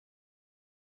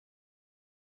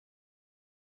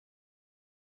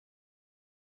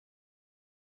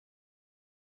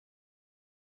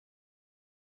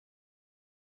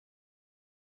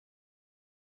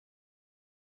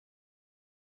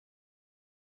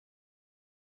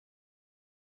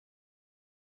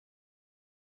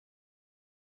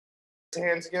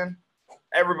Hands again.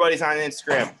 Everybody's on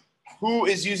Instagram. Who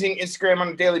is using Instagram on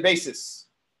a daily basis?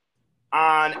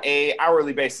 On a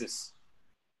hourly basis?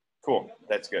 Cool.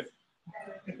 That's good.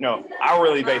 No,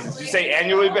 hourly basis. You say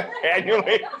annually?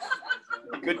 Annually?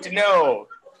 Good to know.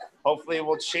 Hopefully it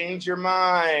will change your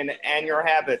mind and your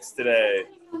habits today.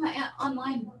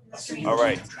 Online. All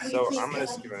right. So I'm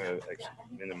just going to actually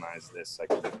minimize this so I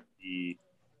can see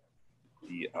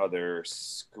the other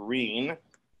screen.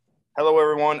 Hello,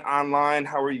 everyone online.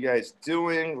 How are you guys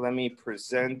doing? Let me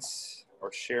present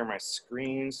or share my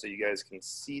screen so you guys can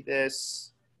see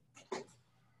this. There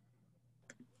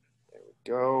we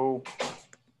go.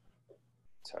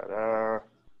 Ta-da.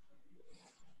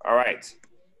 All right.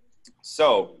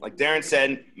 So, like Darren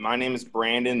said, my name is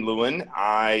Brandon Lewin.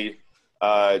 I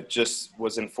just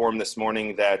was informed this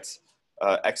morning that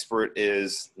expert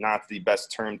is not the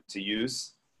best term to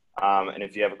use. And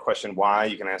if you have a question why,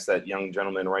 you can ask that young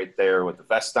gentleman right there with the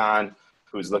vest on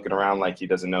who's looking around like he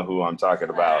doesn't know who I'm talking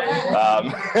about.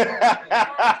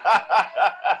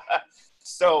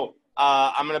 So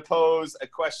I'm going to pose a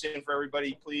question for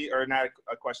everybody, please, or not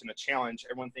a question, a challenge.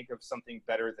 Everyone think of something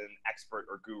better than expert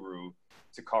or guru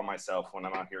to call myself when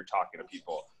I'm out here talking to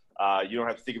people. You don't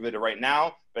have to think of it right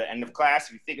now, but at the end of class,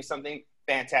 if you think of something,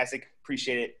 fantastic,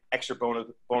 appreciate it, extra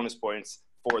bonus points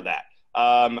for that.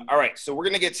 All right, so we're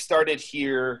going to get started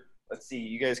here. Let's see,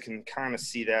 you guys can kind of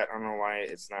see that. I don't know why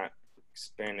it's not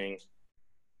expanding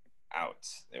out.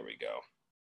 There we go.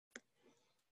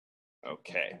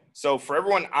 Okay, so for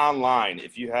everyone online,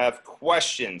 if you have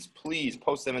questions, please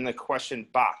post them in the question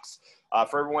box.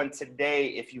 For everyone today,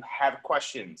 if you have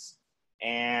questions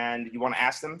and you want to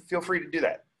ask them, feel free to do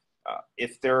that.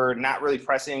 If they're not really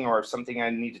pressing or something I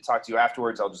need to talk to you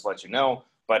afterwards, I'll just let you know.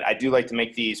 But I do like to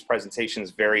make these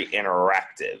presentations very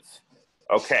interactive.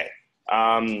 Okay,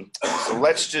 so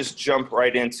let's just jump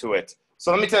right into it.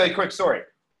 So let me tell you a quick story.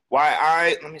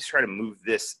 Let me try to move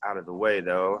this out of the way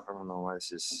though. I don't know why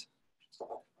this is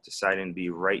deciding to be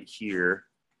right here.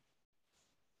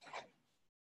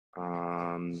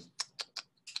 Trying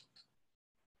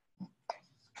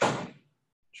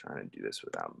to do this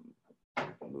without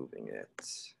moving it.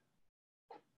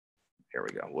 Here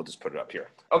we go. We'll just put it up here.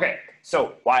 Okay,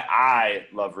 so why I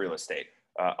love real estate.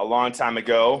 A long time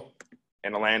ago,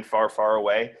 in a land far, far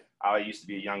away, I used to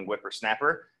be a young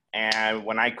whippersnapper. And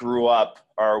when I grew up,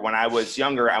 or when I was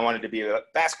younger, I wanted to be a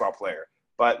basketball player.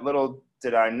 But little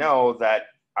did I know that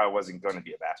I wasn't going to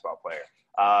be a basketball player.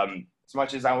 As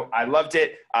much as I loved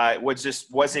it, it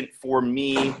just wasn't for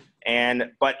me.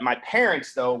 But my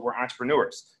parents, though, were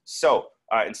entrepreneurs. So,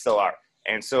 and still are.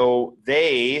 And so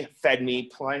they fed me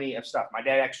plenty of stuff. My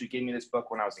dad actually gave me this book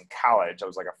when I was in college. I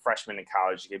was like a freshman in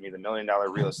college. He gave me the $1 Million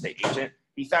Real Estate Agent.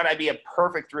 He thought I'd be a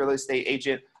perfect real estate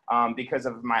agent because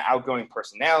of my outgoing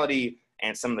personality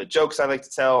and some of the jokes I like to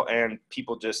tell. And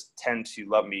people just tend to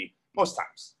love me most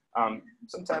times.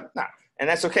 Sometimes not. And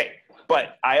that's okay.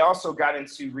 But I also got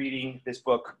into reading this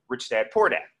book, Rich Dad, Poor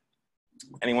Dad.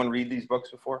 Anyone read these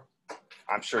books before?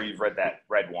 I'm sure you've read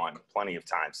one plenty of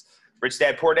times. Rich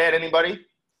Dad, Poor Dad, anybody?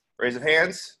 Raise of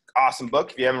hands. Awesome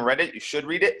book. If you haven't read it, you should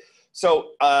read it.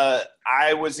 So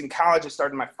I was in college. I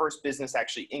started my first business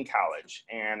actually in college.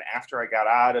 And after I got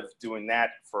out of doing that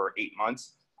for 8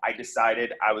 months, I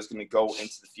decided I was going to go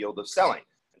into the field of selling.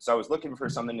 And so I was looking for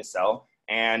something to sell.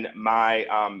 And my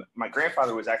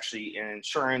grandfather was actually in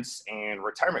insurance and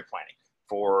retirement planning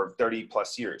for 30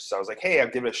 plus years. So I was like, hey, I'll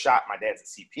give it a shot. My dad's a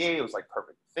CPA. It was like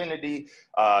perfect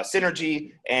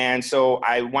synergy. And so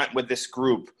I went with this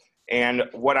group. And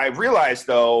what I realized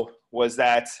though, was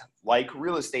that like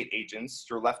real estate agents,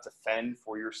 you're left to fend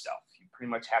for yourself. You pretty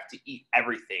much have to eat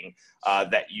everything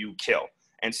that you kill.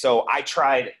 And so I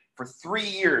tried for 3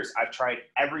 years. I've tried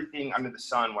everything under the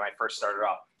sun when I first started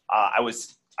off.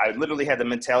 I literally had the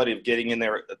mentality of getting in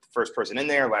there, the first person in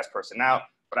there, last person out.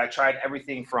 But I tried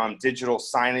everything from digital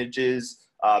signages.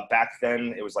 Back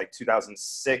then, it was like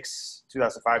 2006,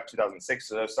 2005, 2006.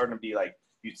 So it was starting to be like,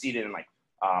 you'd see it in like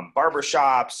barber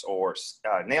shops or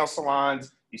nail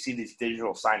salons. You see these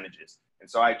digital signages. And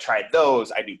so I tried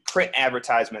those. I do print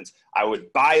advertisements. I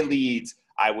would buy leads.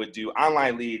 I would do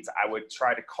online leads. I would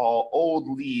try to call old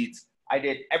leads. I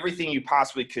did everything you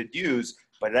possibly could use.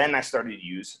 But then I started to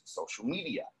use social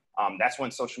media. That's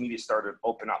when social media started to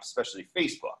open up, especially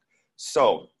Facebook.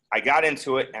 So I got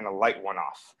into it and a light went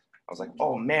off. I was like,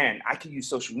 oh man, I could use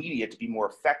social media to be more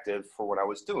effective for what I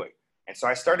was doing. And so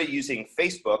I started using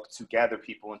Facebook to gather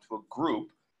people into a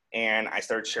group and I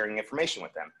started sharing information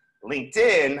with them.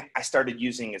 LinkedIn, I started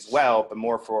using as well, but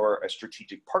more for a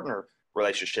strategic partner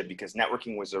relationship because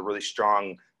networking was a really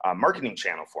strong marketing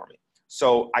channel for me.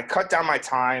 So I cut down my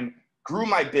time grew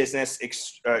my business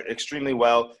extremely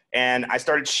well, and I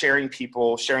started sharing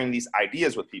these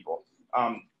ideas with people.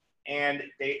 And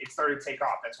it started to take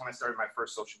off. That's when I started my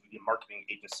first social media marketing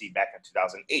agency back in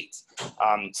 2008.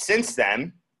 Since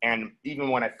then, and even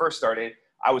when I first started,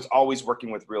 I was always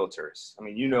working with realtors. I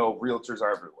mean, realtors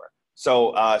are everywhere.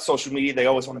 So social media, they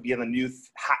always want to be in the new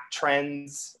hot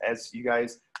trends, as you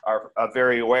guys are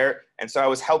very aware. And so I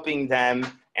was helping them,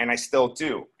 and I still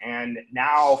do. And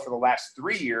now for the last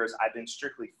 3 years, I've been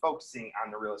strictly focusing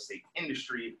on the real estate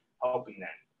industry, helping them.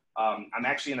 I'm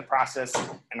actually in the process,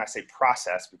 and I say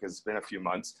process because it's been a few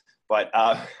months, but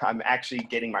I'm actually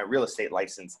getting my real estate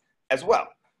license as well.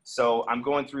 So I'm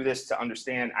going through this to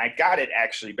understand. I got it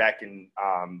actually back in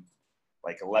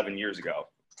like 11 years ago,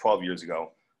 12 years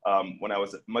ago, when I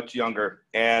was much younger,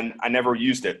 and I never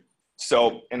used it.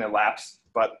 So, and it lapsed,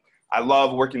 but I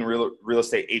love working with real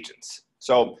estate agents.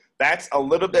 So that's a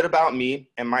little bit about me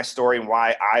and my story and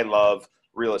why I love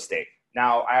real estate.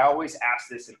 Now, I always ask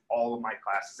this in all of my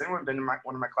classes. Has anyone been in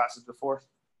one of my classes before?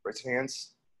 Raise your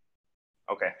hands.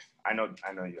 Okay, I know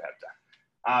you have that.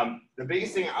 The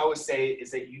biggest thing I always say is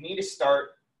that you need to start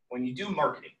when you do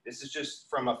marketing. This is just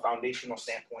from a foundational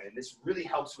standpoint, and this really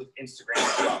helps with Instagram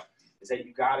as well, is that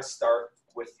you got to start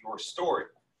with your story.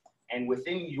 And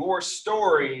within your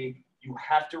story, you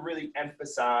have to really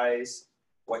emphasize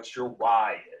what your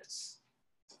why is.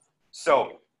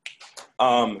 So,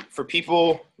 for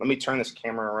people, let me turn this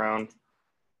camera around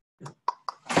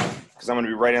because I'm going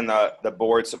to be right on the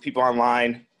board. So people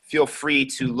online, feel free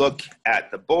to look at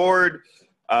the board.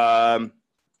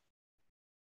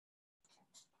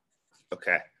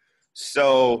 Okay,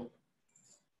 so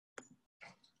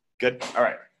good. All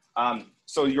right.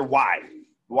 So your why.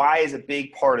 Why is a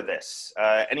big part of this.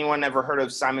 Anyone ever heard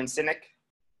of Simon Sinek?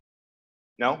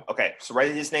 No? Okay, so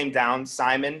write his name down,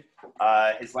 Simon.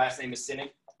 His last name is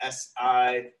Sinek.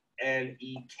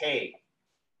 Sinek.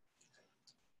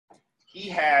 He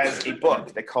has a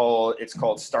book it's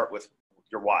called Start With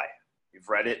Your Why. You've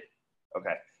read it?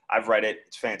 Okay, I've read it.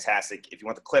 It's fantastic. If you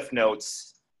want the Cliff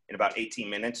Notes in about 18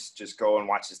 minutes, just go and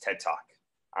watch his TED Talk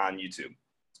on YouTube.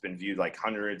 It's been viewed like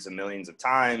hundreds of millions of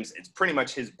times. It's pretty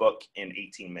much his book in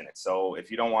 18 minutes. So if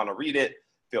you don't want to read it,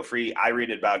 feel free. I read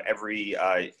it about every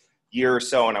year or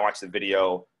so, and I watch the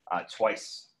video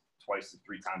twice to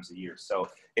 3 times a year. So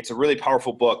it's a really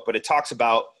powerful book, but it talks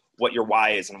about what your why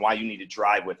is and why you need to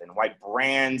drive with it, and why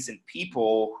brands and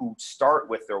people who start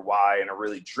with their why and are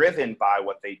really driven by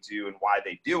what they do and why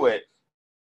they do it,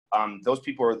 those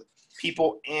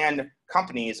people and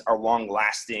companies are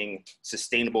long-lasting,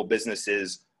 sustainable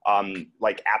businesses.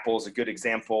 Like Apple's a good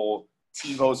example.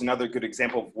 TiVo's another good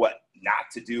example of what not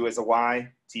to do as a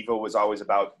why. TiVo was always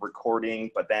about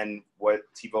recording, but then what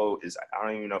TiVo is, I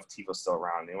don't even know if TiVo's still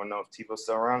around. Anyone know if TiVo's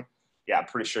still around? Yeah, I'm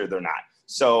pretty sure they're not.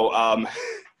 So,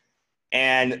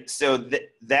 and so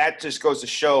that just goes to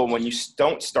show when you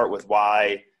don't start with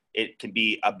why, it can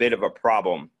be a bit of a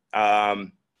problem.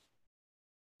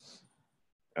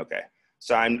 Okay.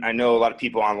 So I know a lot of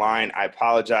people online. I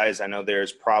apologize. I know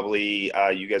there's probably,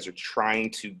 you guys are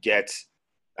trying to get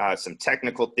some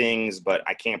technical things, but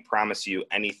I can't promise you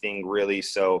anything really.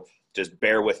 So just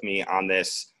bear with me on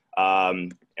this,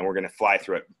 and we're going to fly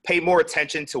through it. Pay more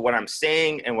attention to what I'm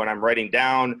saying and what I'm writing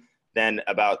down than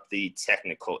about the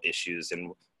technical issues,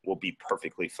 and we'll be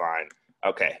perfectly fine.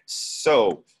 Okay,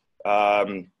 so,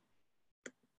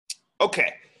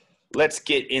 okay, let's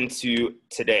get into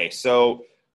today. So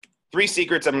 3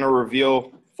 secrets I'm going to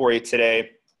reveal for you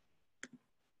today.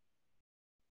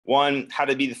 1, how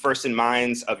to be the first in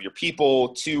minds of your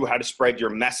people. 2, how to spread your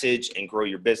message and grow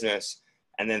your business.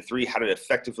 And then 3, how to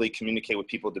effectively communicate with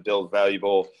people to build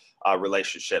valuable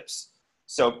relationships.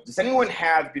 So does anyone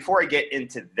have, before I get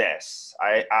into this,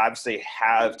 I obviously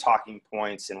have talking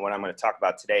points and what I'm going to talk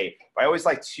about today, but I always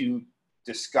like to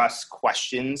discuss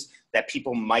questions that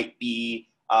people might be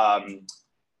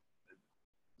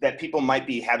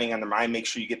having on their mind. Make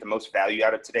sure you get the most value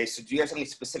out of today. So do you guys have any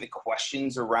specific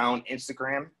questions around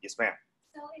Instagram? Yes, ma'am.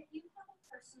 So if you have a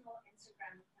personal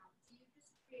Instagram account, do you just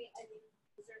create a new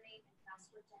username and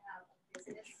password to have a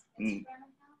business Instagram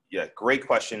account? Yeah, great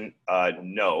question.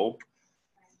 No.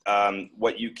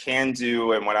 What you can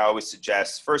do, and what I always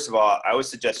suggest, first of all, I always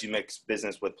suggest you mix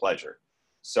business with pleasure.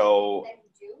 So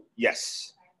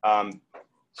yes.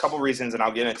 Couple reasons, and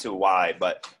I'll get into why,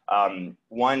 but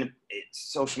one,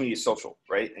 social media is social,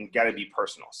 right? And got to be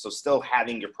personal. So still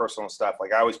having your personal stuff,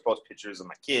 like I always post pictures of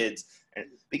my kids, and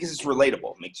because it's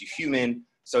relatable, it makes you human.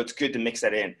 So it's good to mix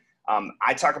that in.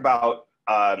 I talk about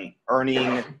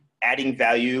earning adding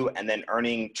value and then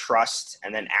earning trust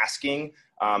and then asking.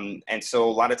 And so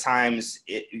a lot of times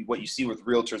what you see with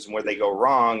realtors and where they go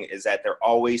wrong is that they're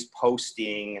always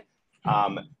posting,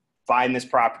 find this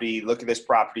property, look at this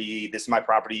property, this is my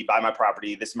property, buy my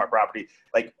property, this is my property.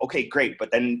 Like, okay, great.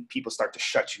 But then people start to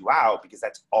shut you out because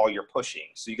that's all you're pushing.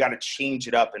 So you got to change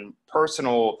it up, and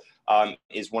personal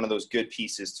is one of those good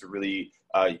pieces to really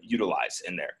utilize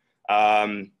in there.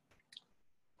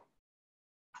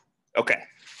 Okay,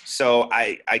 so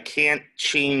I can't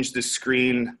change the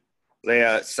screen,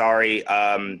 Leah, sorry.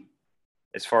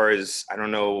 As far as, I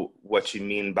don't know what you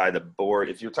mean by the board.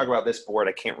 If you're talking about this board,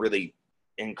 I can't really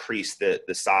increase the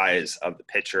size of the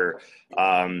picture.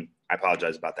 I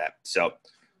apologize about that. So,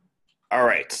 all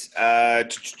right.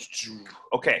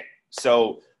 Okay,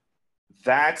 so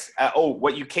that's,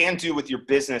 what you can do with your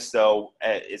business though,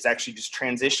 is actually just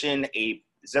transition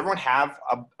does everyone have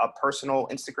a personal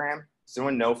Instagram? Does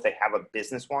anyone know if they have a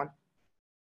business one?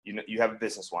 You have a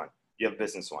business one. You have a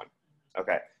business one.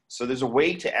 Okay. So there's a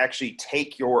way to actually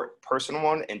take your personal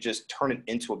one and just turn it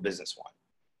into a business one.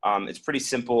 It's pretty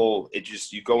simple.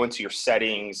 You go into your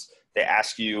settings. They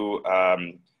ask you,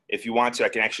 if you want to, I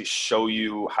can actually show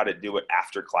you how to do it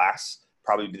after class.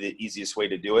 Probably be the easiest way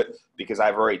to do it because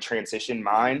I've already transitioned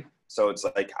mine. So it's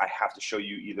like, I have to show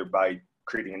you either by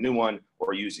creating a new one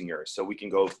or using yours. So we can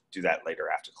go do that later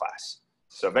after class.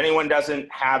 So if anyone doesn't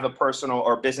have a personal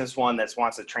or business one that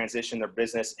wants to transition their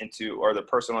business or the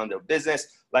personal into a business,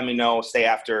 let me know, stay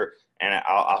after, and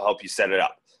I'll help you set it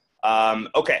up.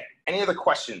 Okay, any other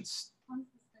questions?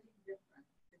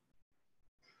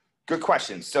 Good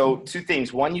question. So two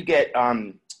things. One, you get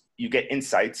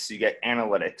insights, you get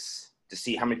analytics to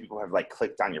see how many people have like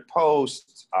clicked on your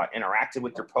post, interacted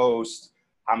with your post,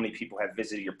 how many people have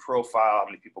visited your profile, how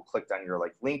many people clicked on your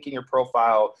like link in your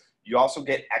profile. You also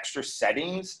get extra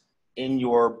settings in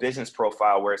your business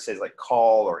profile where it says like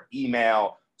call or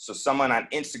email. So someone on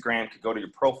Instagram could go to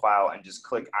your profile and just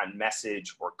click on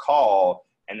message or call,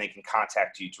 and they can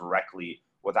contact you directly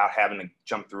without having to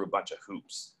jump through a bunch of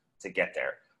hoops to get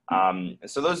there. And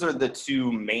so those are the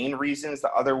two main reasons.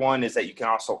 The other one is that you can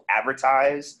also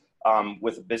advertise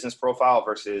with a business profile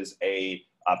versus a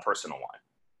personal one.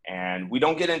 And we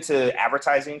don't get into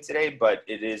advertising today, but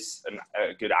it is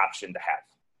a good option to have.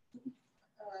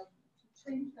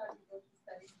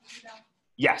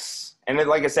 Yes, and then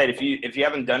like I said, if you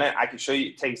haven't done it, I can show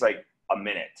you. It takes like a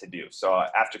minute to do. So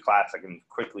after class, I can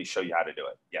quickly show you how to do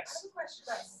it. Yes. I have a question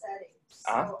about settings.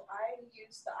 So I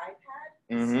use the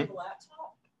iPad, the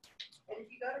laptop, and if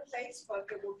you go to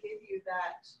Facebook, it will give you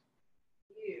that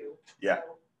view. Yeah.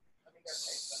 So, let me go to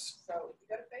Facebook. So if you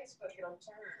go to Facebook, it'll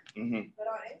turn. But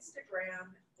on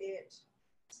Instagram, it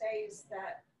says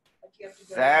that.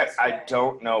 That I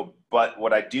don't know, but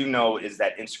what I do know is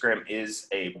that Instagram is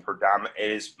it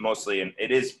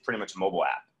is pretty much a mobile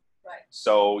app. Right.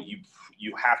 So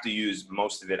you have to use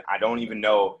most of it. I don't even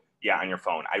know, on your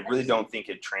phone. I really don't think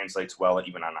it translates well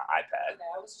even on an iPad. Okay,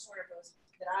 I was just wondering if it was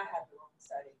that I have the wrong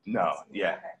setting. No,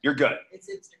 okay. You're good. It's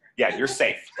Instagram. Yeah, you're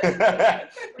safe.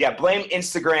 Yeah, blame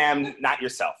Instagram, not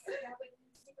yourself.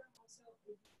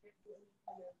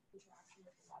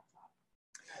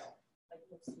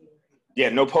 Yeah,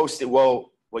 no post.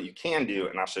 Well, what you can do,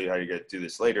 and I'll show you how you do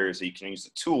this later, is that you can use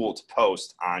the tool to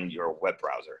post on your web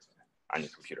browser, on your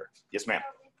computer. Yes, ma'am.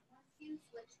 Once you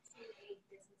switch to a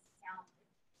business account,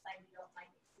 if you don't like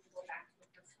it, you go back to a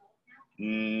personal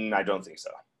account? I don't think so.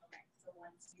 Okay, so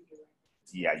once you do it.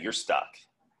 Yeah, you're stuck.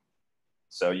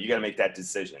 So you got to make that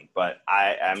decision. But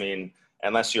I mean,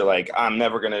 unless you're like, I'm going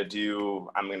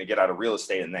to get out of real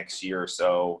estate in the next year or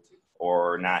so,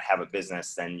 or not have a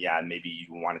business, then maybe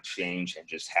you want to change and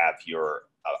just have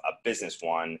a business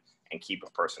one and keep a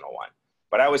personal one.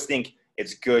 But I always think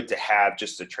it's good to have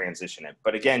just to transition it.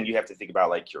 But again, you have to think about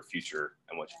like your future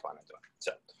and what you plan on doing.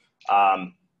 So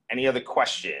any other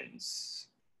questions?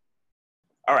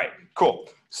 All right, cool.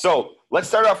 So let's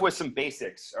start off with some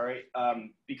basics. All right.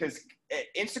 Because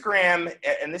Instagram,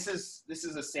 and this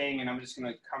is a saying, and I'm just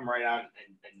going to come right out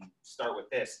and start with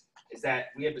this, is that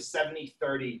we have the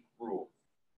 70-30 rule,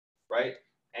 right?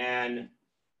 And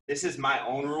this is my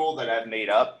own rule that I've made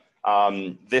up.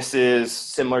 This is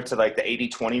similar to like the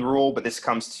 80-20 rule, but this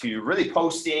comes to really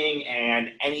posting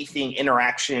and anything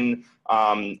interaction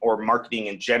or marketing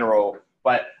in general.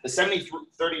 But the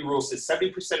 70-30 rule says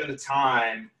 70% of the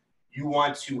time you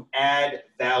want to add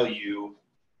value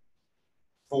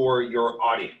for your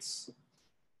audience.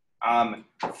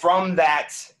 From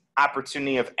that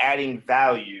opportunity of adding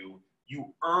value,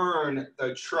 you earn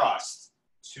the trust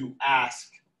to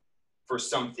ask for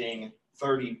something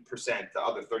 30%, the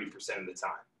other 30% of the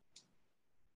time.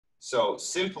 So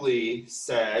simply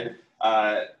said,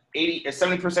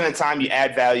 70% of the time you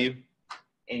add value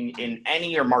in any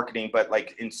of your marketing, but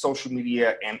like in social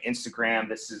media and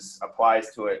Instagram,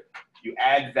 applies to it. You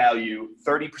add value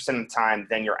 30% of the time,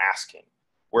 then you're asking.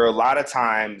 Where a lot of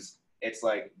times it's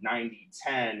like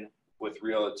 90-10 with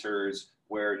realtors,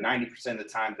 where 90% of the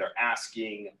time they're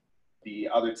asking, the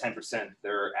other 10%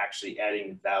 they're actually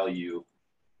adding value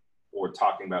or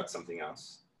talking about something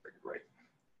else. Right.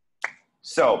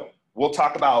 So we'll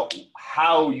talk about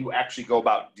how you actually go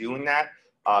about doing that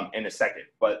in a second.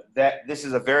 But this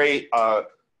is a very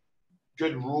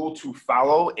good rule to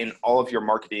follow in all of your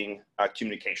marketing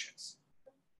communications.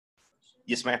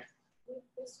 Yes, ma'am. With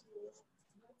this rule,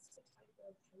 what's the type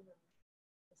of turnover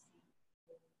you see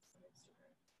on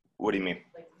Instagram? What do you mean?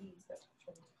 Like leads that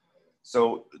turn into hires.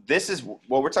 So this is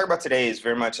what we're talking about today is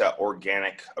very much an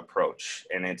organic approach,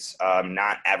 and it's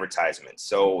not advertisement.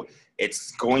 So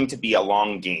it's going to be a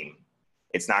long game.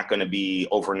 It's not going to be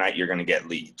overnight you're going to get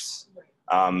leads.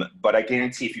 Right. But I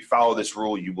guarantee if you follow this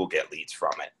rule, you will get leads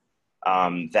from it.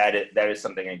 That is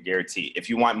something I guarantee. If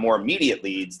you want more immediate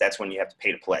leads, that's when you have to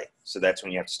pay to play. So that's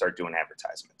when you have to start doing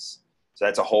advertisements. So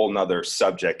that's a whole nother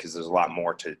subject because there's a lot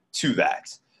more to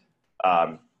that.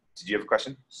 Did you have a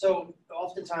question? So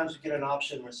oftentimes we get an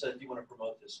option where it says, do you want to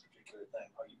promote this particular thing?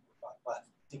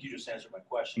 I think you just answered my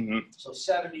question. Mm-hmm. So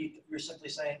 70, you're simply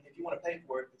saying, if you want to pay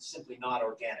for it, it's simply not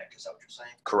organic. Is that what you're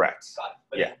saying? Correct. Got it.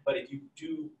 But, Yeah. But if you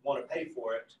do want to pay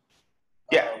for it,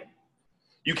 Yeah.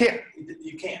 You can.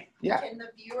 You can. Yeah. Can the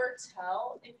viewer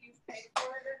tell if you've paid for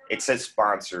it or not? It says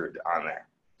sponsored on there,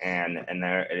 and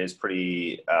there it is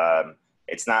pretty.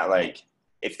 It's not like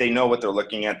if they know what they're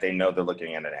looking at, they know they're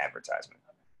looking at an advertisement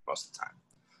most of the time.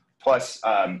 Plus,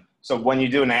 so when you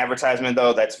do an advertisement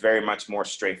though, that's very much more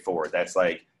straightforward. That's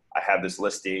like I have this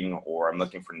listing, or I'm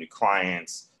looking for new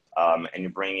clients, and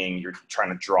you're trying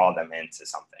to draw them into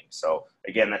something. So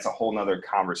again, that's a whole nother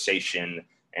conversation.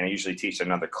 And I usually teach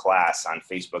another class on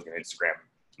Facebook and Instagram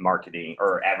marketing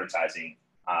or advertising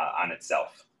on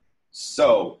itself.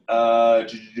 So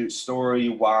story,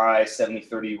 why,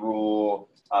 70-30 rule.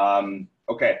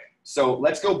 Okay, so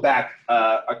let's go back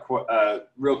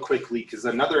real quickly because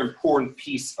another important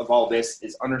piece of all this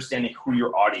is understanding who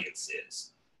your audience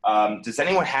is. Does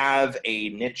anyone have a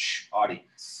niche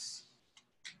audience?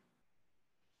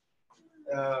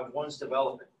 One's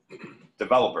developing.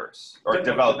 Developers or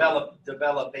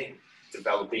Developing.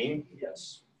 Developing?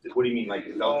 Yes. What do you mean, like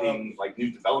developing, like new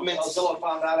developments? Zillow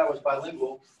found out I was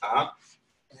bilingual, Uh-huh.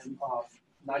 and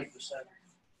 90%.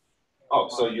 Oh,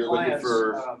 so you're looking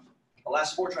for... the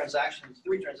last three transactions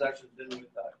have been with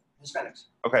Hispanics.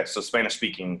 Okay, so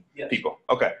Spanish-speaking Yes. people.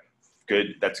 Okay,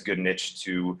 good. That's a good niche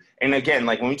to... And again,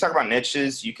 like when we talk about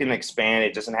niches, you can expand.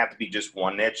 It doesn't have to be just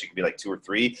one niche. It could be like 2 or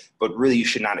 3. But really, you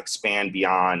should not expand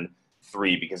beyond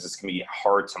 3 because it's going to be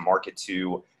hard to market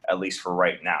to, at least for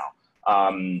right now.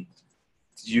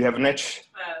 Do you have a niche?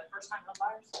 First-time home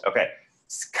buyers. Okay,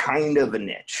 it's kind of a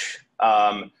niche.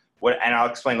 And I'll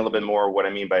explain a little bit more what I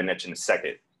mean by a niche in a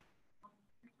second.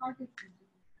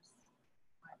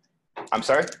 I'm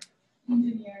sorry?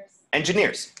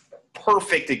 Engineers.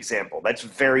 Perfect example. That's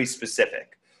very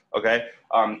specific. Okay?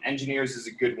 Engineers is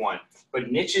a good one.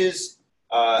 But niches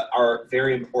are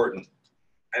very important.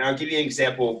 And I'll give you an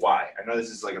example of why. I know this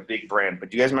is like a big brand,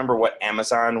 but do you guys remember what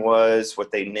Amazon was,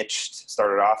 what they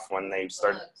started off when they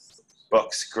started?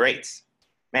 Books. Great.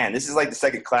 Man, this is like the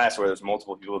second class where there's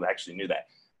multiple people that actually knew that.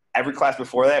 Every class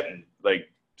before that, like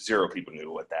 0 people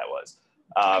knew what that was.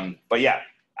 But yeah,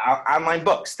 online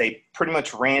books. They pretty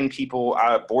much ran people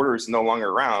out of Borders no longer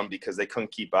around because they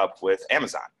couldn't keep up with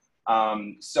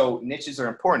Amazon. So niches are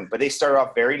important, but they started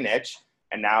off very niche,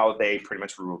 and now they pretty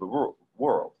much rule the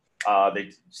world.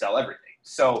 They sell everything.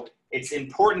 So it's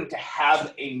important to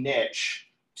have a niche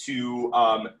to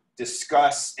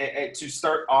discuss, to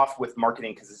start off with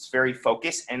marketing because it's very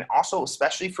focused. And also,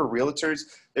 especially for realtors,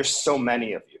 there's so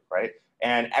many of you, right?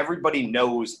 And everybody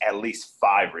knows at least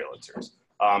 5 realtors.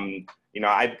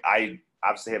 I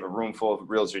obviously have a room full of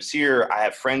realtors here. I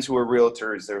have friends who are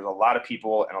realtors. There's a lot of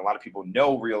people, and a lot of people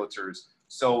know realtors.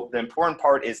 So the important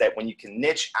part is that when you can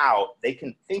niche out, they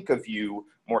can think of you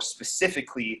more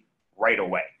specifically right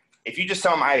away. If you just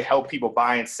tell them I help people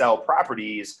buy and sell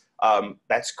properties,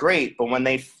 that's great. But when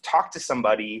they talk to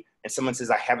somebody and someone says,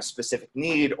 I have a specific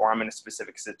need or I'm in a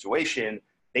specific situation,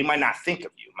 they might not think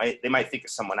of you. They might think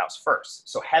of someone else first.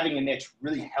 So having a niche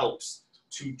really helps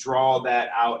to draw that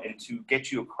out and to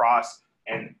get you across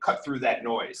and cut through that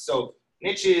noise. So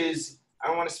niches, I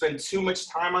don't want to spend too much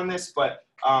time on this, but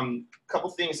a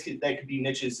couple things that could be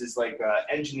niches is like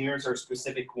engineers are a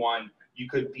specific one. You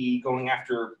could be going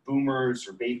after boomers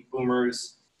or baby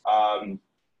boomers. Okay,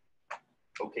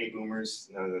 boomers.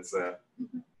 No, that's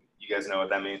you guys know what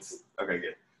that means? Okay,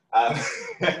 good.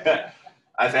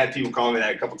 I've had people call me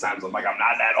that a couple times. I'm like, I'm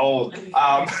not that old.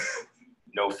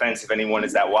 No offense if anyone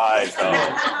is that wise, though.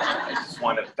 I just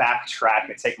want to backtrack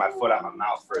and take my foot out of my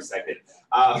mouth for a second.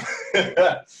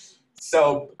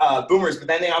 So boomers, but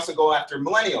then they also go after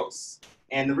millennials.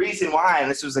 And the reason why,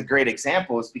 and this was a great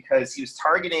example, is because he was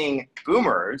targeting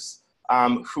boomers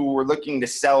who were looking to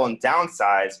sell and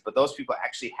downsize, but those people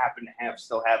actually happen to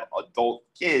still have adult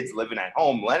kids living at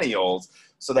home, millennials.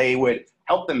 So they would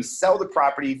help them sell the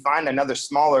property, find another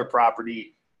smaller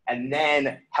property, and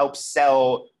then help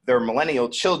sell their millennial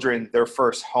children their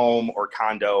first home or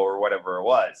condo or whatever it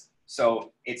was.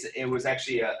 So it was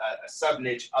actually a sub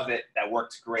niche of it that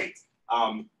worked great.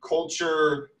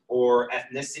 Culture or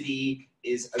ethnicity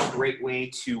is a great way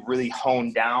to really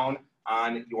hone down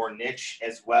on your niche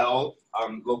as well.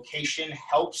 Location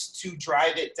helps to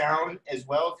drive it down as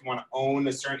well. If you want to own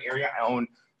a certain area, I own,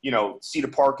 Cedar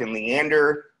Park and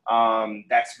Leander.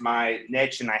 That's my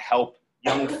niche, and I help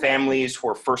young families who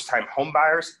are first-time home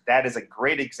buyers. That is a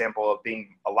great example of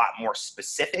being a lot more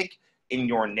specific in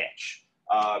your niche.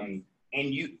 And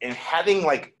having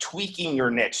tweaking your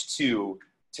niche too,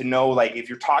 to know if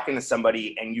you're talking to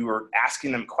somebody and you are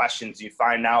asking them questions, you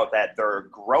find out that they're a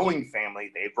growing family,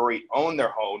 they've already owned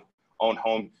their own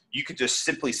home, you could just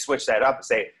simply switch that up and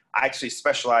say, I actually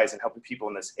specialize in helping people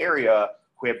in this area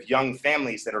who have young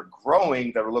families that are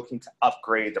growing, that are looking to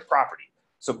upgrade the property.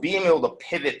 So being able to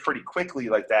pivot pretty quickly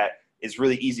like that is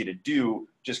really easy to do,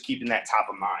 just keeping that top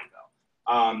of mind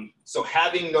though. So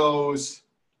having those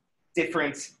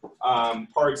different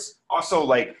parts. Also,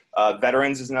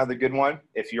 veterans is another good one.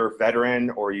 If you're a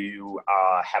veteran or you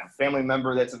have a family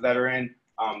member that's a veteran,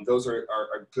 those are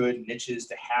good niches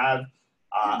to have.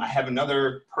 I have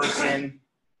another person,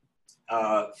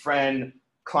 friend,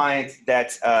 client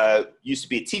that used to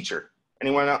be a teacher.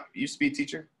 Anyone else used to be a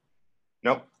teacher?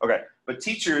 Nope. Okay. But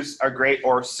teachers are great,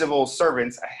 or civil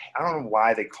servants. I don't know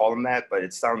why they call them that, but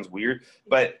it sounds weird.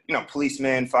 But,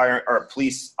 policemen,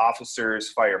 police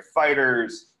officers,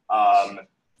 firefighters,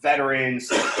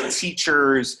 veterans,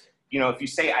 teachers, if you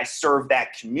say I serve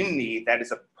that community, that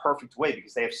is a perfect way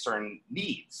because they have certain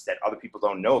needs that other people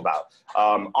don't know about.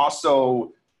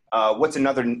 Also, what's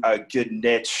another good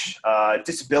niche?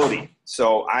 Disability.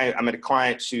 So I'm at a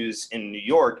client who's in New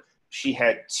York. She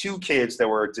had 2 kids that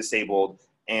were disabled,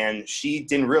 and she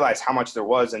didn't realize how much there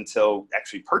was until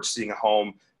actually purchasing a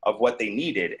home of what they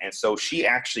needed. And so she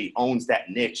actually owns that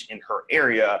niche in her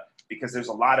area because there's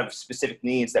a lot of specific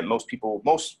needs that most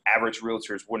average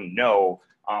realtors wouldn't know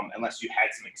unless you had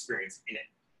some experience in it.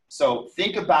 So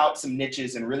think about some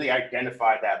niches and really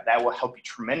identify that. That will help you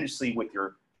tremendously with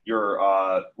your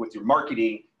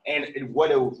marketing. And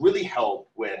what it will really help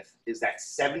with is that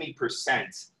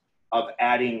 70% of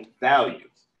adding value,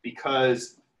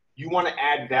 because you want to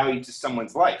add value to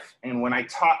someone's life. And when I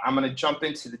talk, I'm going to jump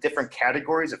into the different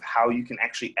categories of how you can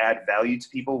actually add value to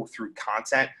people through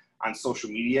content on social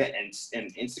media and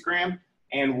Instagram.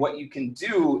 And what you can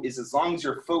do is, as long as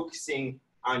you're focusing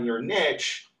on your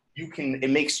niche, it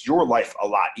makes your life a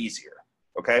lot easier.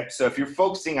 Okay. So if you're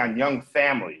focusing on young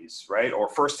families, right, or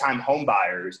first-time home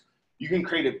buyers, you can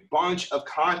create a bunch of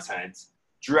content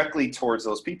directly towards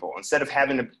those people instead of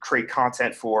having to create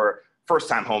content for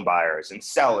first-time home buyers and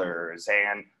sellers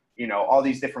and, all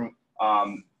these different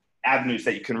avenues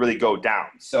that you can really go down.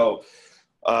 So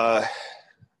I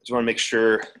just want to make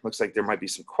sure. Looks like there might be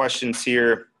some questions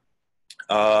here.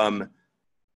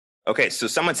 Okay, so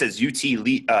someone says UT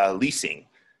leasing.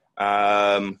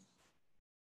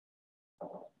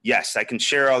 Yes, I can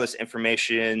share all this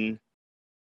information.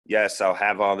 Yes, I'll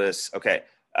have all this. Okay.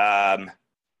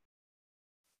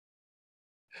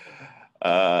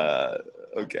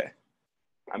 Okay.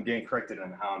 I'm getting corrected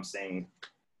on how I'm saying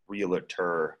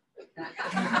realtor.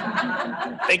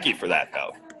 Thank you for that,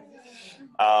 though.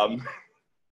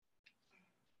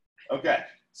 Okay,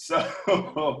 so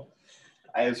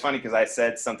it was funny because I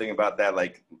said something about that,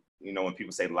 when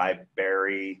people say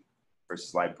library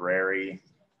versus library.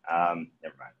 Never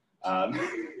mind.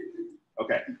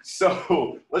 Okay,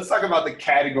 so let's talk about the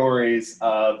categories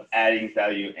of adding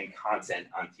value and content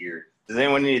on here. Does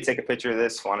anyone need to take a picture of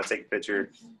this? Want to take a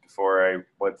picture before I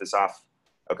wipe this off?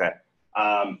 Okay.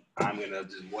 I'm going to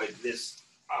just wipe this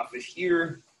off of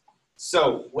here.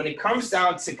 So when it comes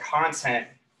down to content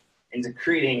and to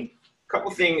creating, a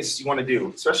couple things you want to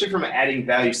do, especially from an adding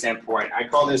value standpoint. I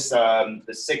call this the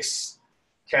 6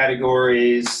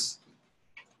 categories.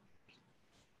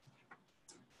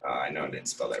 I know I didn't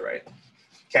spell that right.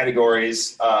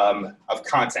 Categories of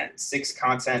content, 6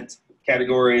 content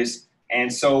categories.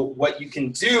 And so what you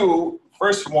can do,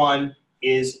 first one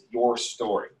is your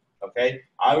story, okay?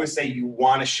 I always say you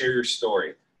want to share your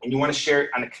story, and you want to share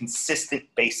it on a consistent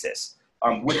basis.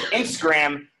 With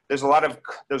Instagram, there's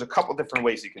a couple different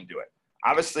ways you can do it.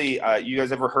 Obviously, you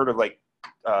guys ever heard of like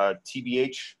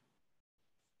TBH,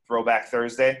 Throwback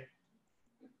Thursday?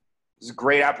 It's a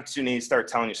great opportunity to start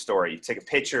telling your story. You take a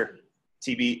picture,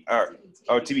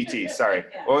 TBT, sorry.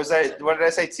 What was that? What did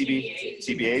I say?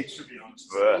 TBH?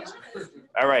 Ugh.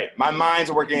 All right, my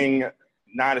mind's working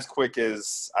not as quick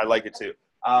as I like it to.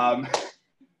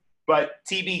 But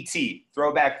TBT,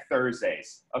 Throwback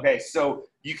Thursdays. Okay, so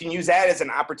you can use that as an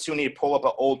opportunity to pull up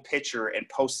an old picture and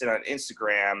post it on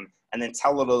Instagram and then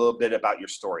tell it a little bit about your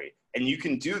story. And you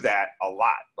can do that a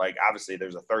lot. Like, obviously,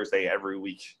 there's a Thursday every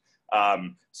week.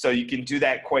 So you can do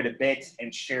that quite a bit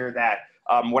and share that.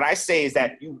 What I say is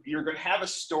that you're going to have a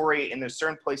story, and there's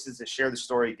certain places to share the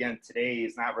story. Again, today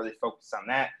is not really focused on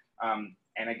that.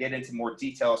 And I get into more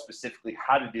detail specifically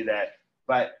how to do that.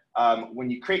 But when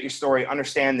you create your story,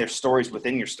 understand there's stories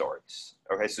within your stories.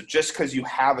 Okay, so just because you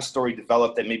have a story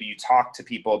developed that maybe you talk to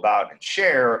people about and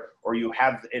share, or you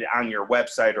have it on your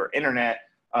website or internet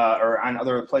or on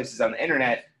other places on the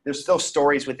internet, there's still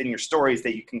stories within your stories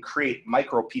that you can create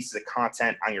micro pieces of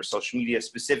content on your social media,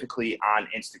 specifically on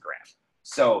Instagram.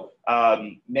 So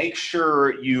make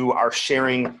sure you are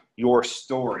sharing your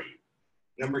story.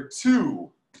 Number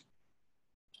 2,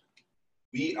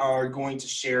 we are going to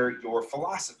share your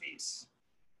philosophies.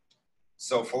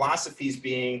 So philosophies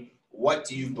being, what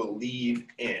do you believe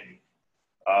in?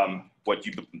 What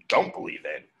you don't believe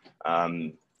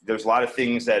in. There's a lot of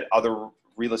things that other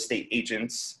real estate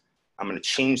agents, I'm going to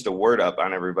change the word up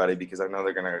on everybody because I know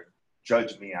they're going to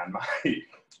judge me on my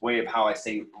way of how I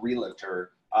say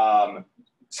realtor.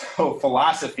 So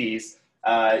philosophies,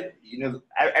 you know,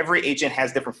 every agent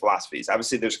has different philosophies.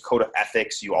 Obviously, there's a code of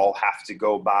ethics. You all have to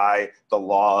go by the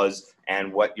laws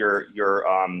and what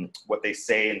what they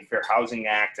say in Fair Housing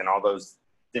Act and all those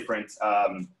different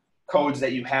codes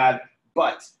that you have.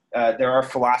 But there are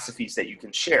philosophies that you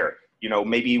can share. You know,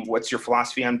 maybe what's your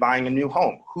philosophy on buying a new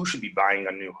home? Who should be buying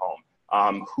a new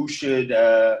home? Who should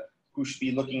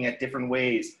be looking at different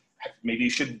ways? Maybe you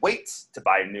should wait to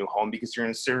buy a new home because you're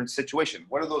in a certain situation.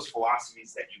 What are those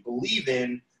philosophies that you believe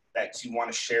in that you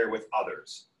want to share with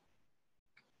others?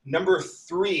 Number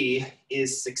 3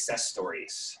 is success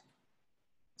stories.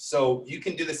 So you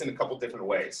can do this in a couple different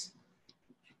ways.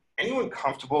 Anyone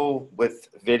comfortable with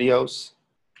videos?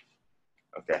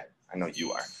 Okay, I know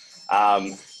you are.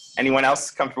 Anyone else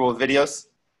comfortable with videos?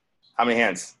 How many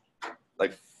hands?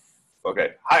 Like,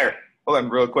 okay, higher. Hold on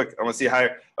real quick. I want to see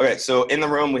higher. Okay, so in the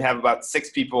room, we have about 6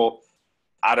 people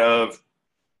out of,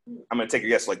 I'm going to take a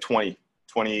guess, like 20,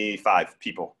 25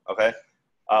 people, okay?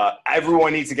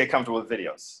 Everyone needs to get comfortable with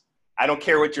videos. I don't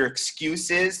care what your excuse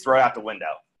is, throw it out the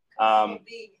window. Being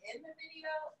in the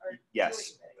video or yes,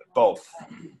 doing video? both.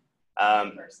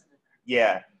 Person.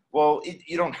 Yeah. Well,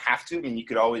 you don't have to. I mean, you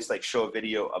could always like show a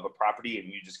video of a property and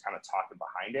you just kind of talk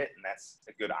behind it, and that's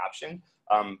a good option.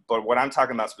 But what I'm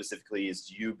talking about specifically is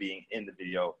you being in the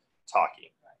video talking.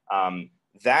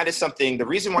 That is something, the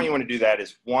reason why you want to do that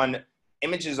is, one,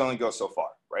 images only go so far,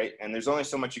 right? And there's only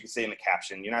so much you can say in the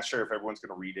caption. You're not sure if everyone's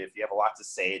going to read it. If you have a lot to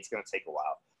say, it's going to take a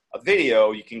while. A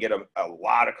video, you can get a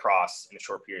lot across in a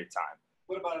short period of time.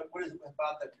 What is it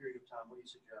about that period of time? What do you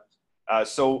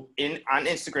suggest? So on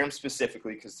Instagram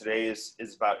specifically, because today is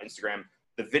about Instagram,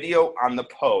 the video on the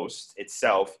post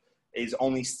itself is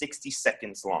only 60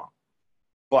 seconds long.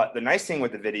 But the nice thing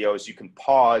with the video is you can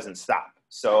pause and stop.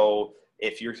 So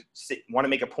if you want to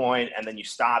make a point and then you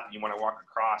stop and you want to walk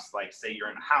across, like say you're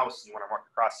in a house and you want to walk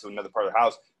across to another part of the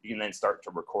house, you can then start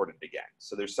to record it again.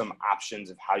 So there's some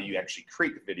options of how you actually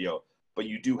create the video, but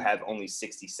you do have only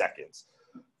 60 seconds.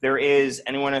 There is,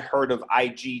 anyone heard of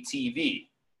IGTV?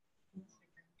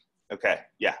 Okay,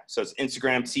 yeah, so it's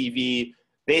Instagram TV.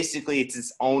 Basically, it's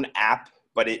its own app,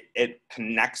 but it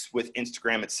connects with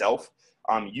Instagram itself.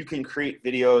 You can create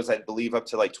videos, I believe, up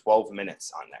to like 12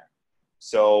 minutes on there.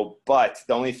 So, but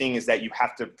the only thing is that you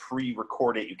have to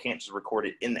pre-record it. You can't just record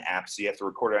it in the app. So you have to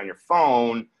record it on your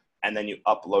phone, and then you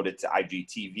upload it to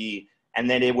IGTV, and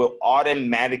then it will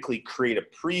automatically create a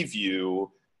preview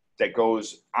that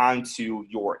goes onto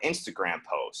your Instagram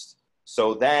post.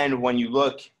 So then when you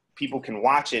look, people can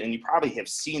watch it, and you probably have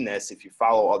seen this if you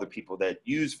follow other people that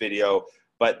use video,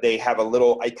 but they have a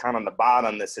little icon on the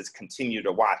bottom that says continue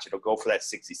to watch. It'll go for that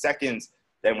 60 seconds.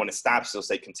 Then when it stops, it'll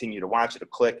say continue to watch. It'll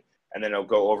click, and then it'll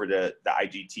go over to the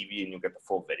IGTV, and you'll get the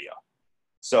full video.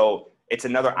 So it's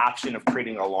another option of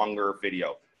creating a longer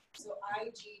video. So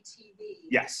IGTV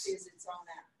Yes. is its own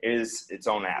app. Is its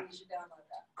own app. We should download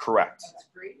that. Correct. That's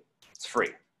free? It's free.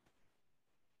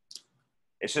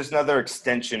 It's just another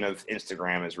extension of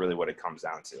Instagram is really what it comes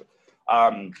down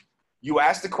to. You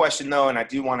asked the question, though, and I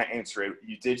do want to answer it.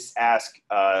 You did ask,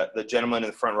 the gentleman in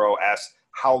the front row asked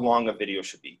how long a video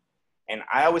should be. And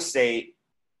I always say,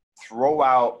 throw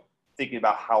out thinking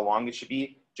about how long it should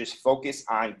be. Just focus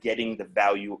on getting the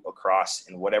value across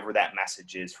in whatever that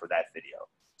message is for that video.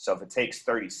 So if it takes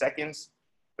 30 seconds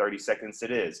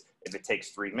it is. If it takes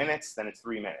 3 minutes, then it's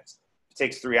 3 minutes. If it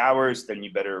takes 3 hours, then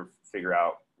you better figure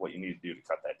out what you need to do to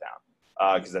cut that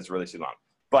down, because that's really too long.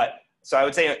 But so I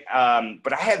would say,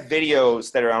 but I have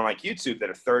videos that are on like YouTube that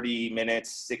are 30 minutes,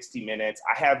 60 minutes.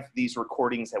 I have these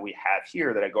recordings that we have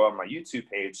here that I go on my YouTube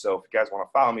page. So if you guys want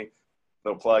to follow me,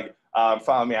 little plug,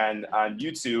 follow me on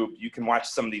YouTube. You can watch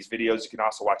some of these videos. You can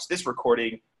also watch this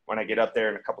recording when I get up there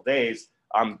in a couple days.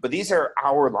 But these are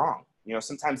hour long, you know,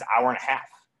 sometimes hour and a half.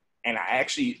 And I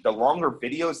actually, the longer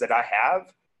videos that I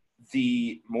have,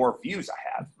 the more views I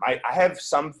have. I have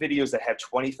some videos that have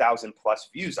 20,000 plus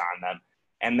views on them.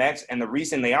 And the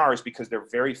reason they are is because they're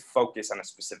very focused on a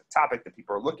specific topic that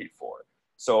people are looking for.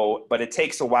 So, but it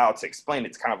takes a while to explain.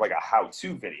 It's kind of like a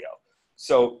how-to video.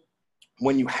 So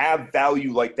when you have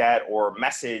value like that or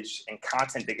message and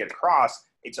content to get across,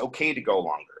 it's okay to go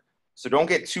longer. So don't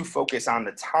get too focused on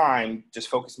the time, just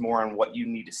focus more on what you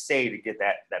need to say to get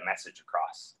that message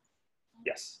across.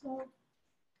 Yes. So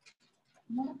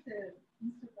one of the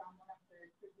Instagram, one of the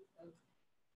criticisms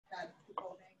that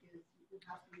people make is you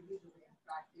have to be visually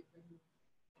attractive when you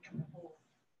on the whole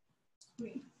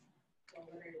screen. So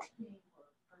whether it's pink or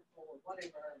purple or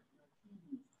whatever your theme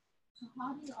is. So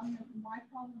how do you, my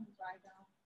problem is right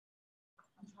now,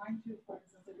 I'm trying to, for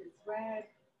instance, if it's red,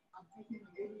 I'm taking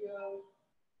a video,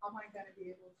 how am I going to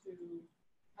be able to,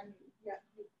 I mean, yeah,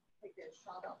 you take a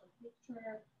shot of a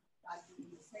picture, that be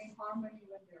the same harmony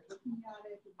when they're looking at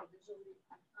it, to be visually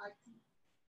attractive.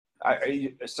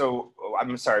 So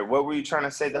I'm sorry, what were you trying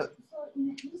to say? So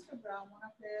in Instagram, one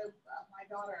of the, my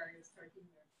daughter is 13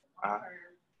 years old.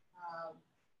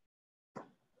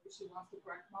 She wants to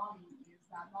correct mommy, is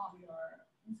that mommy, or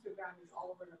Instagram is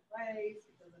all over the place,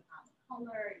 it doesn't have a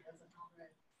color, it doesn't have a,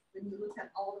 when you look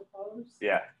at all the posts,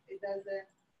 yeah, it doesn't,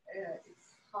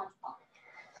 it's hodgepodge.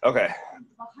 Okay.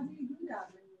 But how do you do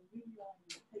that when you're really only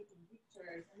taking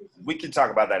pictures? We can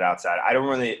talk about that outside. I don't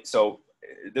really, so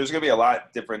there's going to be a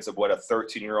lot difference of what a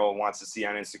 13-year-old wants to see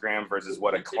on Instagram versus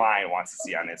what a client wants to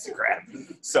see on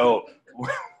Instagram. So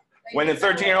when a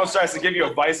 13-year-old tries to give you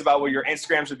advice about what your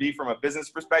Instagram should be from a business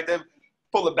perspective,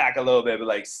 pull it back a little bit, but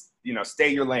like, you know, stay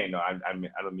your lane. No, I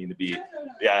don't mean to be, no.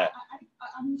 yeah.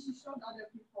 I mean, she showed other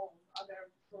people, other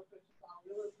professional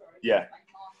realtors. Yeah. Like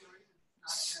mom, yours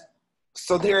is not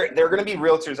So they're going to be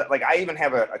realtors. Like I even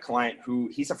have a client who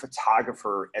he's a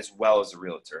photographer as well as a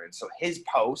realtor. And so his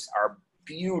posts are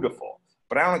beautiful,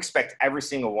 but I don't expect every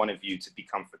single one of you to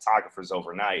become photographers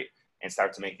overnight and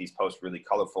start to make these posts really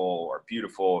colorful or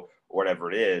beautiful or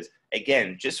whatever it is.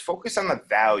 Again, just focus on the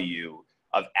value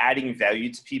of adding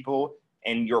value to people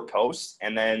in your posts.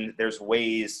 And then there's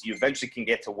ways you eventually can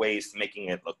get to ways to making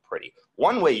it look pretty.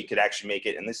 One way you could actually make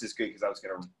it, and this is good because I was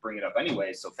going to bring it up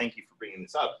anyway. So thank you for bringing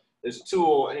this up. There's a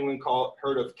tool, anyone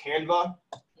heard of Canva?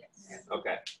 Yes.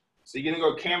 Okay. So you're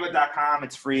going to go canva.com.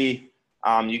 It's free.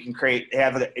 You can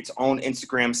have its own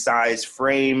Instagram size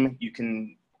frame. You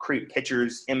can create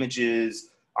pictures, images.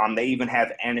 They even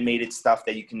have animated stuff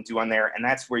that you can do on there. And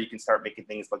that's where you can start making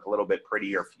things look a little bit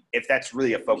prettier if that's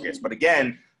really a focus. But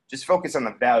again, just focus on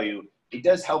the value. It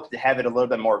does help to have it a little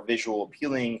bit more visual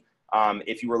appealing.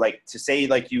 If you were like to say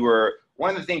like you were, one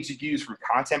of the things you can use from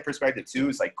content perspective too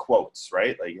is like quotes,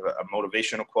 right? Like a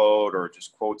motivational quote or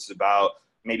just quotes about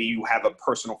maybe you have a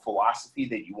personal philosophy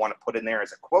that you want to put in there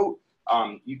as a quote.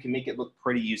 You can make it look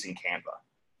pretty using Canva.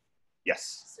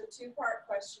 Yes. So two-part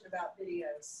question about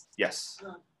videos. Yes.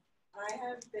 I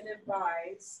have been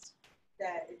advised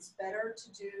that it's better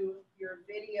to do your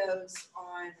videos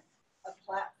on a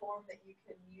platform that you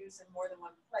can use in more than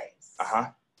one place. Uh-huh.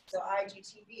 So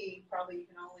IGTV, probably you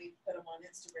can only put them on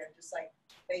Instagram, just like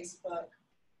Facebook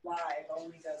Live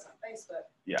only goes on Facebook.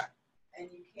 Yeah. And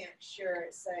you can't share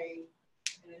it, say,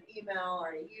 in an email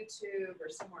or a YouTube or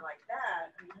somewhere like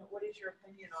that. I mean, what is your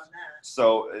opinion on that?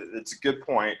 So it's a good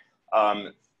point.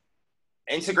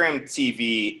 Instagram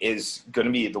TV is going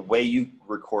to be the way you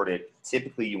record it.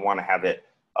 Typically, you want to have it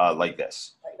like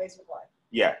this. Like Facebook Live.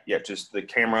 Yeah, just the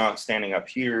camera standing up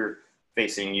here,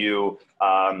 facing you,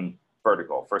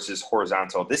 vertical versus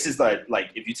horizontal. This is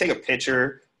like if you take a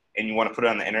picture and you want to put it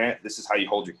on the internet, this is how you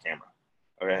hold your camera.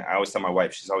 Okay, I always tell my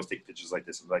wife, she's always taking pictures like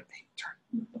this. I'm like, hey,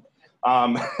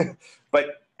 turn.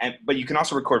 But you can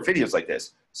also record videos like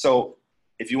this. So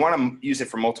if you want to use it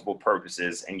for multiple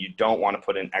purposes and you don't want to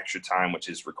put in extra time, which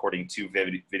is recording 2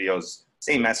 videos,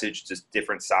 same message, just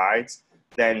different sides,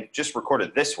 then just record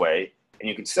it this way, and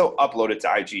you can still upload it to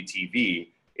IGTV.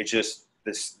 It's just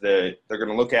they're going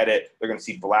to look at it, they're going to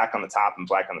see black on the top and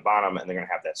black on the bottom, and they're going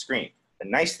to have that screen. The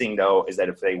nice thing, though, is that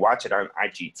if they watch it on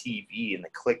IGTV and they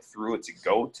click through it to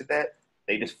go to that,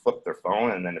 they just flip their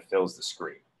phone and then it fills the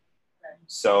screen. Right.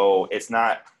 So it's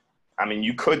not, I mean,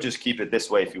 you could just keep it this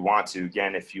way if you want to.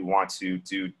 Again, if you want to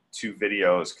do 2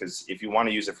 videos, because if you want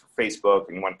to use it for Facebook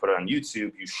and you want to put it on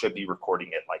YouTube, you should be recording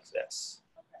it like this.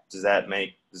 Okay. Does that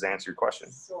answer your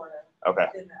question? Sort of. Okay.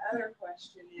 Then the other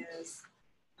question is,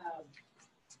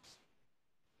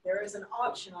 there is an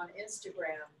option on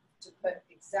Instagram to put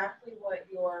exactly what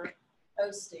you're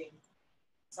posting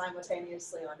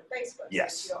simultaneously onto Facebook.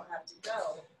 Yes. So you don't have to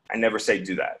go. I never say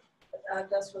do that. That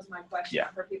was my question. Yeah.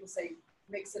 I've heard people say,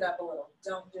 mix it up a little.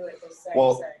 Don't do it the same.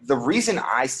 Well, the reason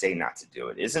I say not to do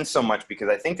it isn't so much because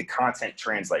I think the content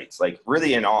translates. Like,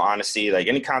 really, in all honesty, like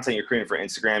any content you're creating for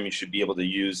Instagram, you should be able to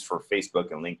use for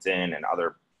Facebook and LinkedIn and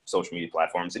other social media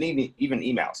platforms, and even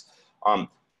emails.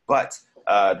 But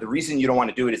the reason you don't want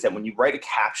to do it is that when you write a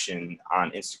caption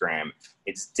on Instagram,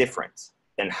 it's different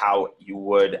than how you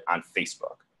would on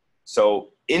Facebook. So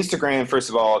Instagram, first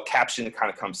of all, caption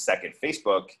kind of comes second.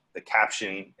 Facebook, the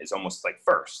caption is almost like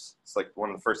first. It's like one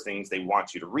of the first things they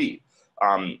want you to read.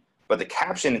 But the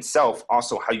caption itself,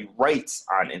 also how you write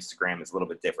on Instagram, is a little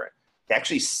bit different. To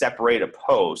actually separate a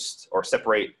post or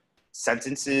separate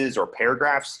sentences or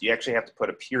paragraphs, you actually have to put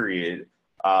a period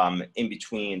in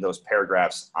between those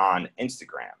paragraphs on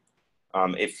Instagram.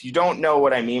 If you don't know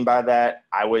what I mean by that,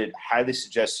 I would highly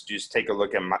suggest you just take a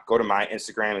look at go to my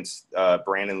Instagram. It's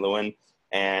Brandon Lewin,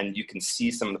 and you can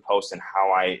see some of the posts and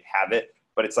how I have it.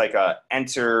 But it's like a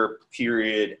enter,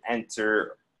 period,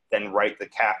 enter, then write the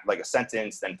like a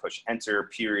sentence, then push enter,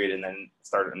 period, and then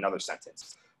start another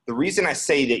sentence. The reason I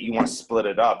say that you want to split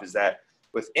it up is that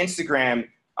with Instagram,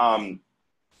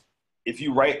 if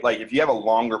you write, like if you have a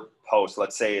longer post,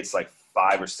 let's say it's like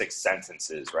 5 or 6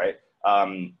 sentences, right?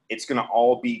 It's going to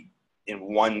all be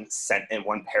in one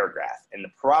paragraph. And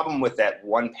the problem with that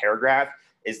one paragraph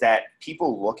is that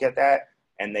people look at that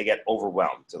and they get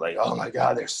overwhelmed. They're like, oh my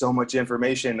God, there's so much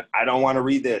information. I don't want to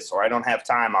read this, or I don't have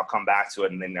time. I'll come back to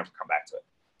it. And they never come back to it.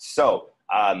 So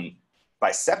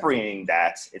by separating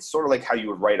that, it's sort of like how you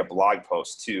would write a blog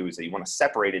post too, is that you want to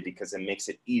separate it because it makes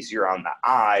it easier on the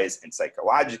eyes, and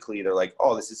psychologically they're like,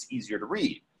 oh, this is easier to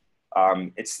read.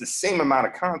 It's the same amount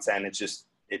of content. It's just,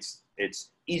 it's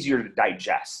easier to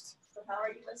digest. So how are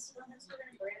you listed on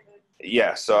Instagram, Brandon?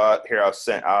 Yeah, so here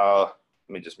let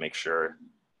me just make sure.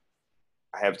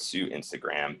 I have 2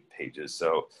 Instagram pages.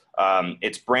 So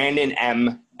it's Brandon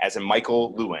M as in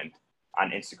Michael Lewin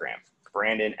on Instagram.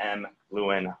 Brandon M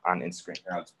Lewin on Instagram.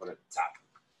 Here, I'll just put it at the top.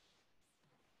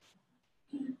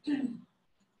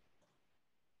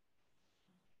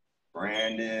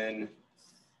 Brandon,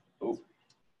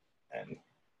 and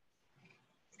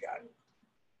got it.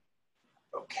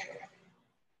 Okay.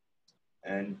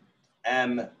 And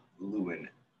M Lewin.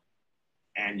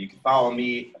 And you can follow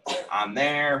me on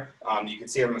there. You can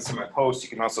see some of my posts. You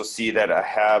can also see that I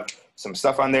have some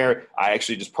stuff on there. I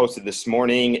actually just posted this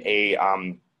morning a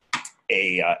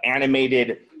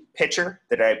animated picture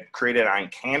that I created on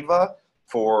Canva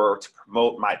to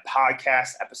promote my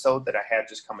podcast episode that I had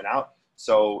just coming out.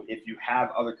 So if you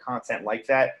have other content like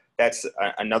that, that's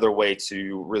another way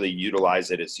to really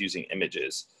utilize it, is using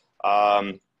images.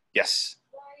 Yes.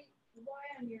 Why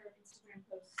on your Instagram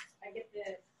posts, I get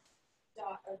the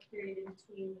dot or period in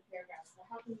between the paragraphs. So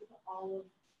how can you put all of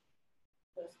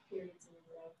those periods in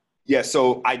a row? Yeah,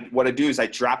 so what I do is I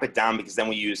drop it down, because then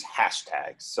we use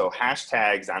hashtags. So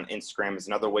hashtags on Instagram is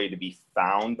another way to be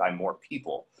found by more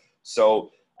people.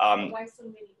 So Why so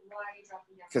many? Why are you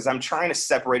dropping down? Because I'm trying to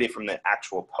separate it from the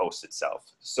actual post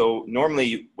itself. So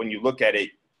normally when you look at it,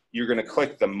 you're going to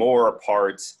click the more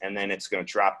parts, and then it's going to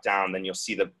drop down. Then you'll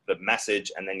see the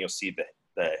message, and then you'll see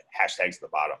the hashtags at the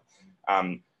bottom.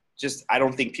 I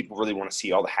don't think people really want to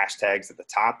see all the hashtags at the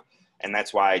top, and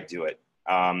that's why I do it.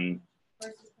 Versus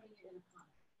putting it in a comment.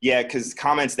 Yeah, because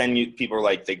comments, then people are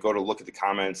like, they go to look at the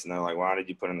comments, and they're like, why did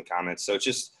you put in the comments? So it's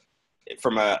just,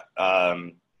 from a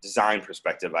design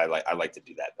perspective, I like to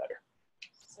do that better.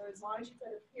 So as long as you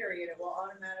put a period, it will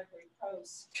automatically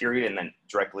post. Period, and then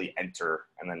directly enter,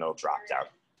 and then it'll drop down.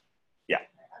 Yeah.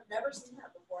 I've never seen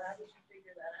that before. How did you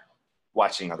figure that out?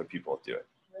 Watching other people do it.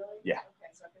 Really? Yeah.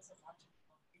 Okay, so I guess I'm watching.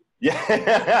 Yeah.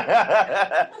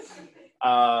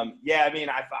 Yeah, I mean,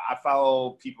 I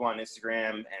follow people on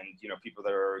Instagram, and, people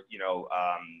that are,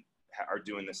 are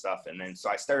doing this stuff. And then,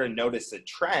 so I started to notice a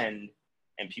trend,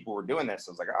 and people were doing this.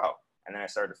 I was like, oh, and then I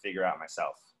started to figure out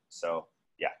myself. So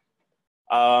yeah.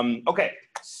 Okay,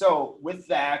 so with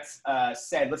that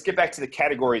said, let's get back to the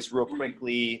categories real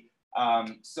quickly.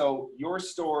 So your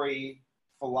story,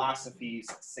 philosophies,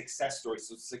 success stories.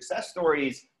 So success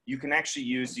stories you can actually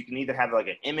use, you can either have like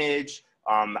an image.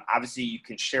 Obviously, you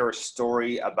can share a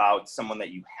story about someone that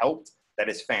you helped. That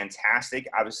is fantastic.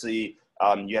 Obviously,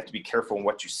 you have to be careful in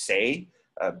what you say,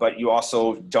 but you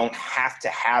also don't have to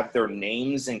have their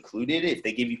names included. If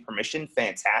they give you permission,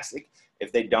 fantastic.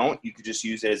 If they don't, you could just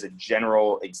use it as a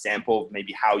general example of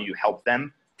maybe how you help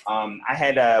them. I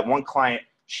had one client,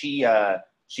 she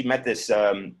met this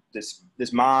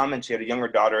mom, and she had a younger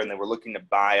daughter, and they were looking to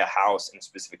buy a house in a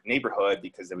specific neighborhood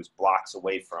because it was blocks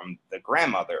away from the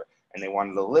grandmother, and they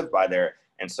wanted to live by there.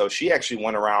 And so she actually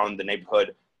went around the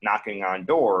neighborhood knocking on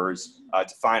doors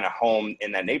to find a home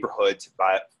in that neighborhood to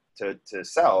buy, to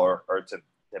sell or to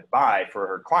buy for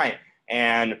her client.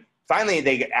 And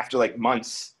finally, after like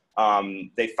months,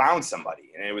 they found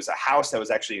somebody, and it was a house that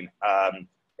was actually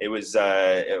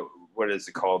what is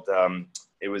it called?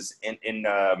 It was in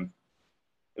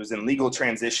legal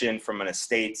transition from an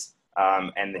estate,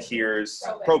 and here's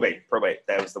probate.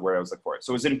 That was the word I was looking for.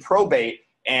 So it was in probate,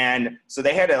 and so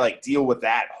they had to like deal with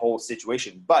that whole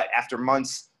situation. But after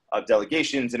months of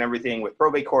delegations and everything with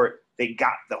probate court, they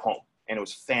got the home, and it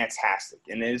was fantastic.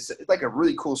 And it's like a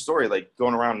really cool story, like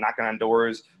going around knocking on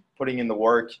doors, putting in the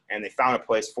work, and they found a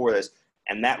place for this.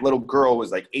 And that little girl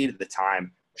was like 8 at the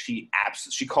time. She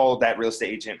called that real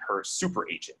estate agent her super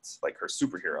agent, like her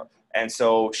superhero. And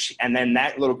so and then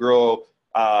that little girl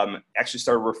actually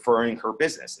started referring her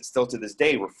business, and still to this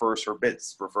day refers her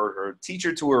business, referred her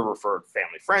teacher to her, referred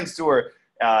family friends to her.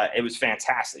 It was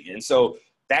fantastic. And so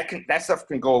that stuff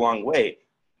can go a long way.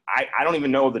 I don't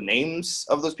even know the names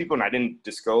of those people, and I didn't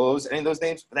disclose any of those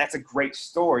names, but that's a great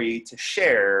story to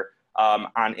share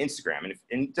on Instagram.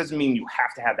 And it doesn't mean you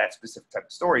have to have that specific type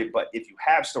of story, but if you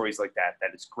have stories like that,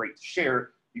 that is great to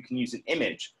share. You can use an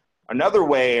image. Another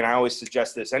way, and I always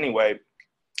suggest this anyway,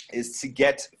 is to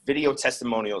get video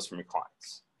testimonials from your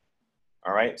clients.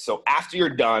 All right. So after you're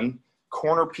done,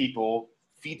 corner people,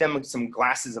 feed them some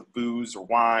glasses of booze or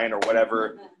wine or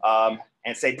whatever,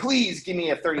 and say, please give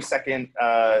me a 30-second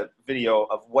video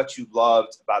of what you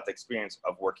loved about the experience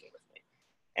of working with me.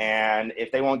 And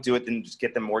if they won't do it, then just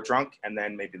get them more drunk, and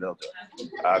then maybe they'll do it.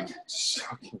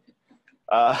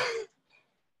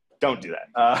 Don't do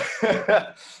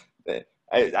that.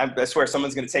 I swear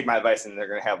someone's going to take my advice, and they're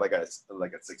going to have like a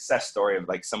success story of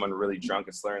like someone really drunk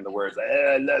and slurring the words, like,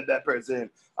 I love that person.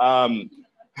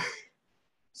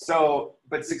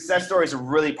 But success stories are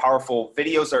really powerful.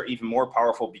 Videos are even more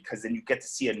powerful because then you get to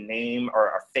see a name or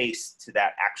a face to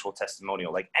that actual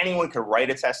testimonial. Like anyone could write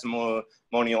a testimonial,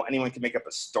 anyone can make up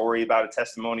a story about a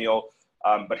testimonial,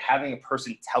 but having a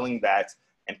person telling that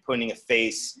and putting a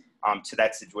face to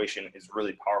that situation is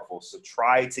really powerful. So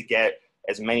try to get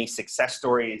as many success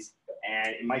stories,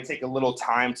 and it might take a little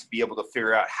time to be able to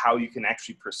figure out how you can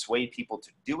actually persuade people to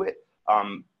do it.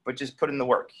 But just put in the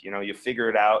work, you figure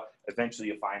it out. Eventually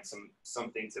you'll find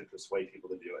something to persuade people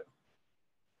to do it.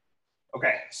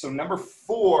 Okay, so number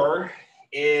 4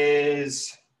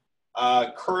 is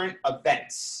current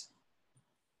events.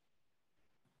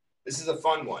 This is a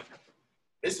fun one.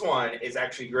 This one is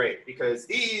actually great because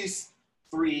these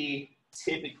 3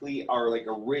 typically are like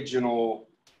original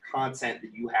content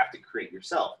that you have to create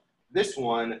yourself. This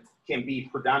one can be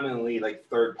predominantly like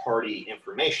third-party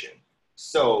information.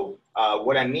 So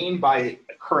what I mean by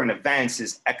current events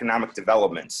is economic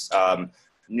developments,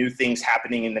 new things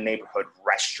happening in the neighborhood,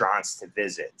 restaurants to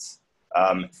visit,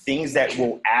 things that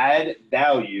will add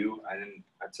value.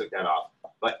 I took that off,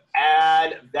 but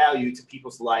add value to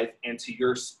people's life and to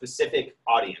your specific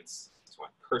audience. This one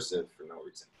cursive for no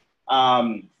reason.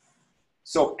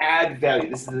 So add value.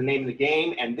 This is the name of the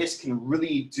game, and this can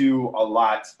really do a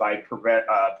lot by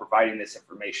providing this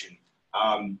information.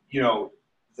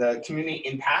 The community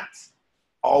impact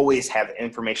always have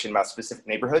information about specific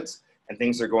neighborhoods and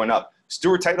things that are going up.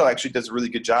 Stewart Title actually does a really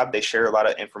good job. They share a lot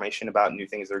of information about new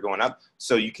things that are going up.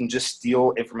 So you can just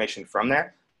steal information from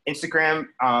there. Instagram,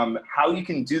 how you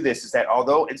can do this is that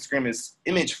although Instagram is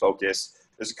image focused,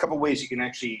 there's a couple ways you can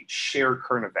actually share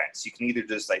current events. You can either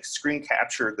just like screen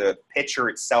capture the picture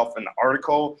itself in the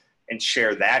article and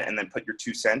share that and then put your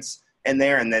 2 cents in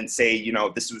there and then say,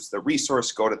 this was the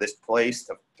resource, go to this place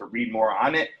to read more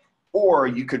on it. Or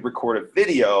you could record a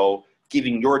video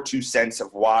giving your 2 cents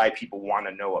of why people want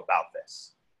to know about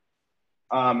this.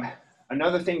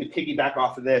 Another thing to piggyback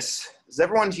off of this, is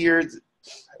everyone here,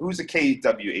 who's a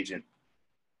KW agent?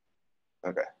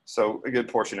 Okay, so a good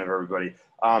portion of everybody.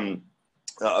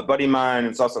 a buddy of mine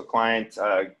who's also a client,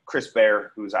 Chris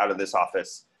Bear, who's out of this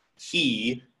office,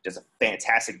 he does a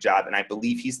fantastic job, and I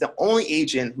believe he's the only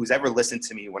agent who's ever listened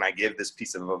to me when I give this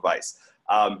piece of advice.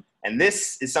 And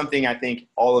this is something I think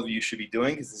all of you should be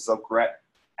doing, because this will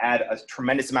add a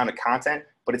tremendous amount of content,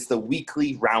 but it's the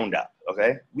weekly roundup,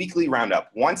 okay? Weekly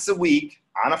roundup. Once a week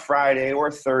on a Friday or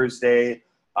a Thursday,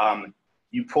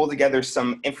 you pull together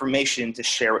some information to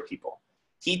share with people.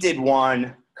 He did one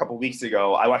a couple weeks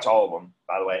ago. I watch all of them,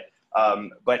 by the way.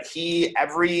 But he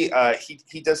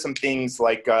does some things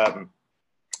like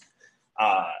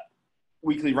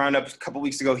weekly roundup. A couple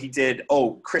weeks ago, he did,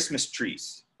 Christmas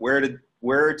trees, where to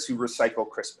recycle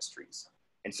Christmas trees.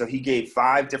 And so he gave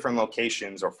 5 different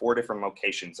locations or 4 different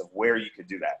locations of where you could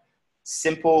do that.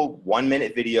 Simple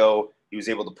 1-minute video. He was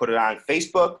able to put it on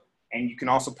Facebook, and you can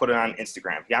also put it on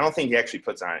Instagram. I don't think he actually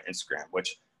puts it on Instagram,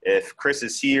 which if Chris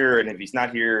is here and if he's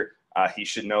not here, he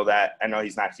should know that. I know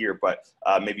he's not here, but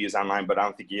maybe he's online, but I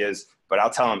don't think he is. But I'll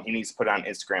tell him he needs to put it on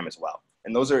Instagram as well.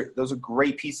 And those are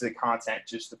great pieces of content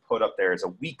just to put up there as a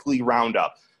weekly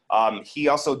roundup. He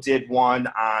also did one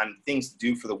on things to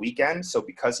do for the weekend. So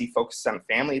because he focuses on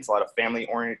family, it's a lot of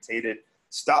family-oriented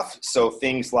stuff. So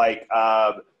things like,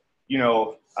 I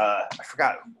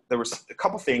forgot, there was a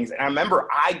couple things. And I remember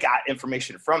I got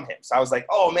information from him. So I was like,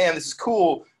 oh, man, this is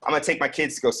cool. I'm going to take my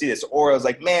kids to go see this. Or I was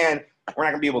like, man, we're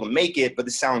not going to be able to make it, but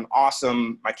this sounds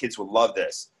awesome. My kids will love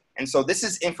this. And so this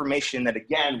is information that,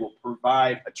 again, will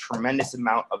provide a tremendous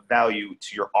amount of value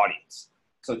to your audience.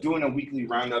 So doing a weekly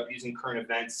roundup using current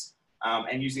events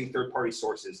and using third-party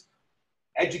sources.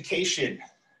 Education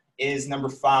is number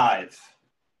 5.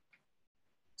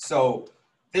 So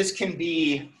this can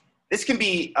be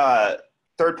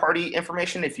third-party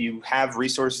information if you have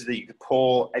resources that you could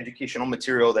pull educational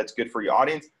material that's good for your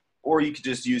audience, or you could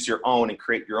just use your own and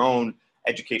create your own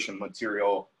education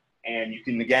material. And you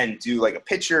can, again, do like a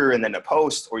picture and then a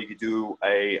post, or you could do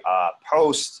a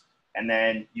post and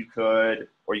then you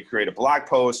create a blog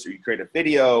post, or you create a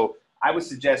video. I would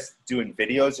suggest doing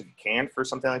videos if you can for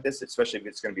something like this, especially if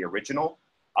it's going to be original.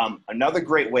 Another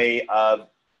great way of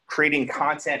creating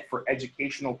content for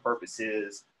educational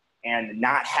purposes and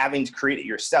not having to create it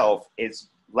yourself is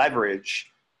leverage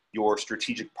your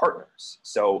strategic partners.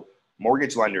 So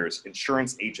mortgage lenders,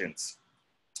 insurance agents,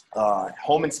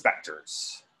 home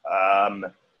inspectors,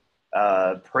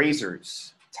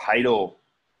 appraisers, title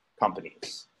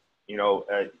companies.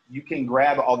 You can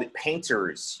grab all the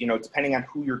painters, depending on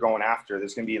who you're going after.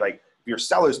 There's going to be like, if you're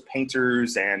sellers,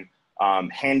 painters and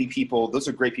handy people. Those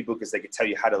are great people because they can tell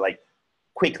you how to like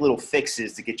quick little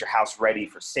fixes to get your house ready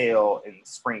for sale in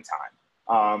springtime.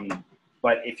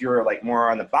 But if you're like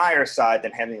more on the buyer side,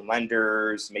 then having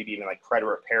lenders, maybe even like credit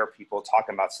repair people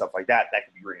talking about stuff like that, that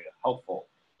could be really helpful.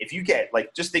 If you get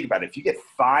just think about it. If you get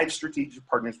 5 strategic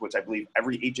partners, which I believe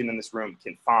every agent in this room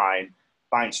can find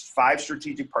 5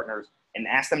 strategic partners and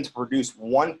ask them to produce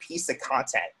 1 piece of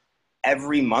content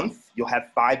every month, you'll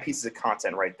have 5 pieces of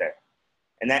content right there.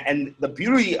 And the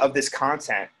beauty of this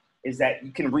content is that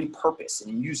you can repurpose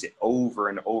and use it over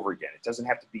and over again. It doesn't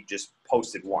have to be just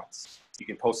posted once. You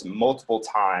can post it multiple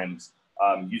times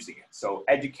using it. So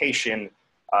education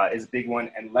is a big one,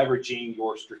 and leveraging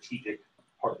your strategic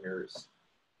partners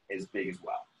is big as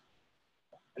well.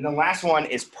 And the last one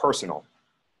is personal.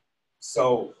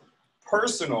 So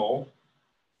personal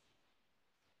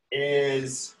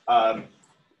is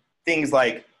things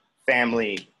like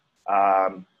family,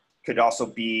 could also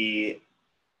be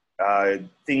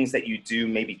things that you do,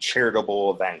 maybe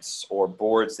charitable events or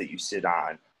boards that you sit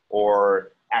on,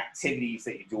 or activities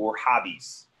that you do, or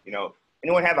hobbies.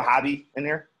 Anyone have a hobby in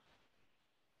here?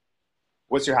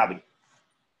 What's your hobby?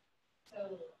 So I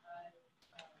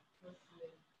work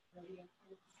with rodeo.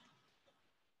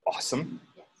 Awesome.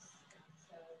 Yes.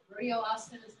 So Rodeo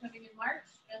Austin is coming in March,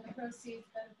 and the proceeds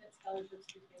benefit scholarships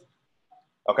to kids.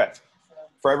 Okay. So,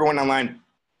 For everyone online,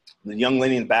 the young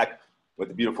lady in the back with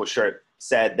the beautiful shirt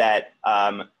said that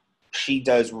she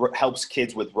helps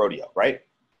kids with rodeo, right?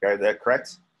 Is that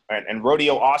correct? All right. And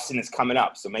Rodeo Austin is coming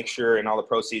up, so make sure and all the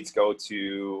proceeds go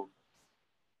to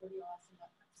Rodeo Austin.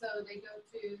 So they go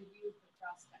to youth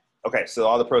across Texas. Okay, so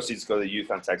all the proceeds go to the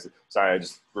youth on Texas. Sorry, I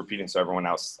just repeating so everyone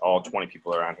else, all 20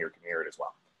 people around here can hear it as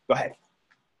well. Go ahead.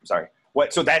 I'm sorry.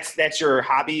 What? So that's your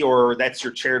hobby, or that's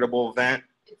your charitable event?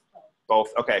 It's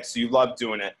Both. Okay, so you love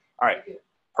doing it. All right,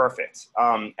 perfect.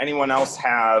 Anyone else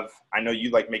have? I know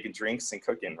you like making drinks and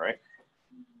cooking, right?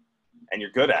 And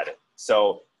you're good at it.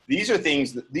 So these are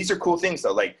things. These are cool things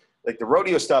though. Like the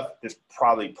rodeo stuff. There's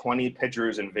probably plenty of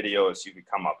pictures and videos you could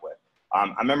come up with.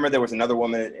 I remember there was another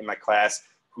woman in my class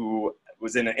who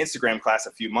was in an Instagram class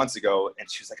a few months ago, and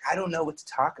she was like, I don't know what to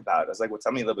talk about. I was like, well,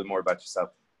 tell me a little bit more about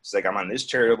yourself. She's like, I'm on this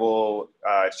charitable,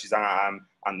 she's on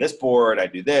this board, I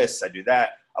do this, I do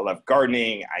that. I love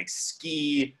gardening, I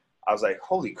ski. I was like,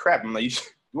 holy crap. I'm like,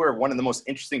 you are one of the most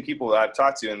interesting people that I've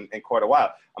talked to in quite a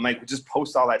while. I'm like, just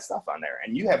post all that stuff on there.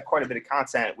 And you have quite a bit of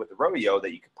content with the rodeo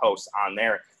that you could post on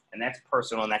there. And that's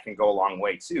personal, and that can go a long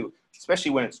way too,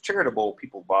 especially when it's charitable.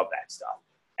 People love that stuff.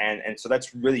 And so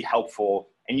that's really helpful,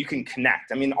 and you can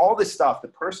connect. I mean, all this stuff, the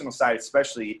personal side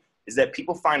especially, is that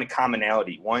people find a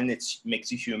commonality. One, it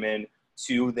makes you human.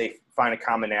 Two, they find a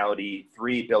commonality.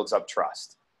 Three, it builds up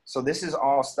trust. So this is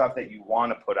all stuff that you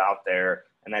want to put out there,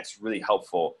 and that's really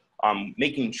helpful.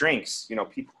 Making drinks, you know,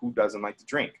 people who doesn't like to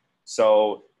drink.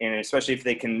 So, and especially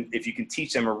if you can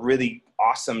teach them a really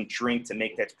awesome drink to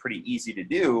make that's pretty easy to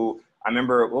do. I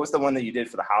remember, what was the one that you did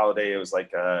for the holiday? It was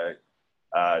like a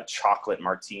chocolate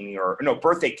martini or no,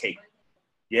 birthday cake.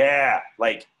 Yeah,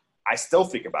 like I still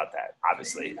think about that,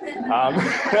 obviously.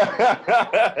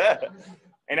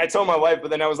 And I told my wife, but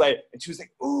then I was like, and she was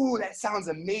like, ooh, that sounds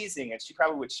amazing. And she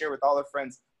probably would share with all her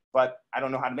friends, but I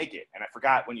don't know how to make it. And I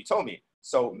forgot when you told me.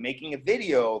 So making a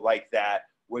video like that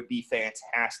would be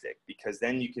fantastic, because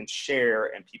then you can share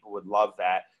and people would love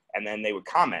that. And then they would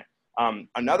comment.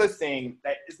 Another thing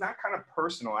that is not kind of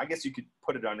personal, I guess you could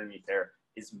put it underneath there,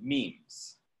 is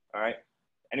memes. All right.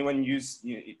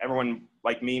 Everyone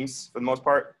like memes for the most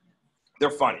part? They're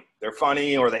funny. They're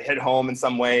funny, or they hit home in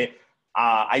some way.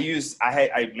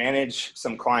 I manage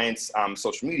some clients'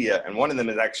 social media, and one of them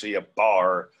is actually a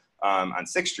bar on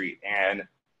 6th Street. And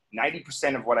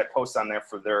 90% of what I post on there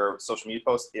for their social media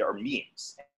posts are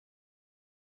memes.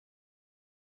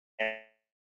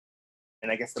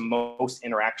 And I guess the most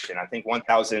interaction, I think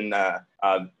 1,000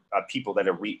 people that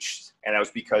have reached. And that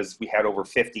was because we had over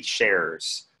 50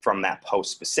 shares from that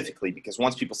post specifically, because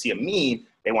once people see a meme,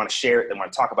 they want to share it, they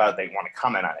want to talk about it, they want to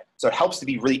comment on it. So it helps to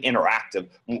be really interactive.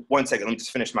 One second, let me just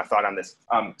finish my thought on this.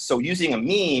 So using a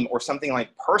meme or something like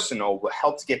personal will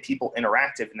help to get people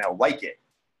interactive, and they'll like it.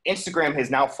 Instagram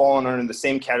has now fallen under the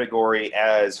same category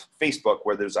as Facebook,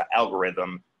 where there's an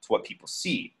algorithm to what people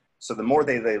see. So the more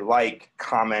they like,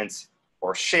 comment,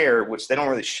 or share, which they don't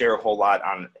really share a whole lot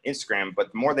on Instagram,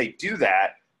 but the more they do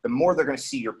that, the more they're going to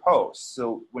see your posts.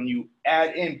 So when you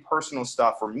add in personal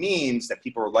stuff or memes that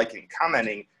people are liking and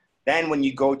commenting, then when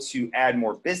you go to add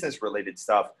more business related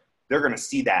stuff, they're going to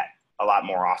see that a lot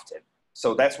more often.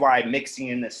 So that's why mixing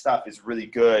in this stuff is really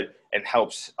good and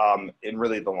helps in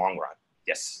really the long run.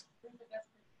 Yes.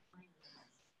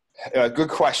 Good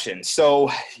question.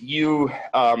 So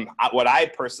what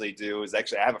I personally do is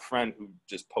actually, I have a friend who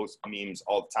just posts memes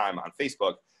all the time on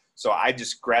Facebook. So I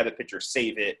just grab a picture,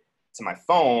 save it to my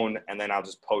phone, and then I'll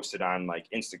just post it on like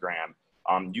Instagram.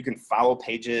 You can follow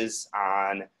pages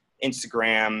on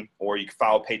Instagram, or you can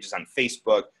follow pages on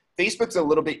Facebook. Facebook's a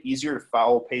little bit easier to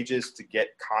follow pages to get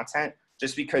content,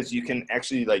 just because you can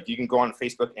actually you can go on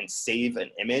Facebook and save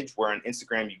an image, where on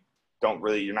Instagram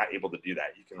you're not able to do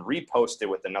that. You can repost it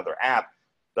with another app.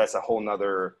 That's a whole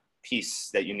nother piece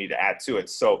that you need to add to it.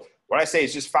 So what I say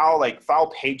is just follow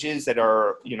pages that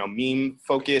are, meme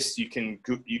focused. You can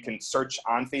search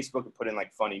on Facebook and put in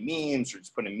like funny memes, or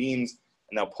just put in memes,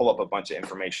 and they'll pull up a bunch of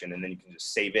information, and then you can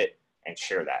just save it and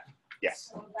share that. Yes.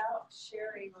 So about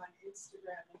sharing on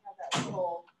Instagram, they have that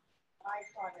little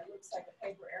icon that looks like a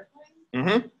paper airplane.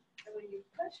 Mm-hmm. And when you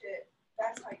push it,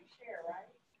 that's how you share, right?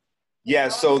 Yeah,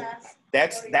 so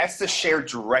that's to share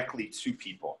directly to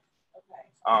people.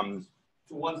 Okay.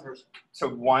 To one person. To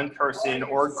one person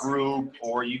or group,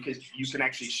 or you can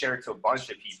actually share it to a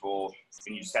bunch of people,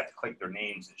 and you just have to click their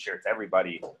names and share it to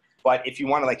everybody. But if you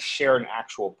want to share an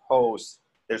actual post,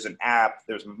 there's an app.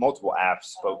 There's multiple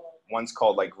apps, but one's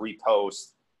called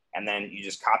Repost, and then you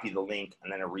just copy the link,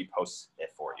 and then it reposts it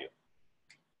for you.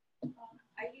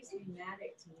 I use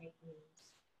Pneumatic to make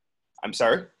memes. I'm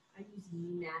sorry? I use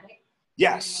Pneumatic.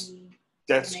 Yes,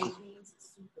 that's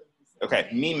okay.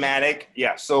 Mematic,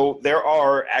 yeah. So there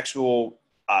are actual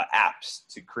apps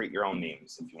to create your own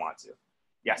memes if you want to.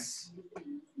 Yes.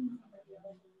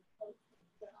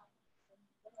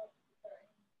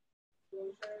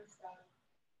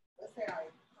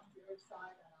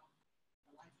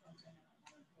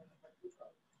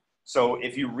 So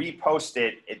if you repost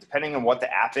it, depending on what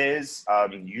the app is,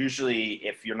 usually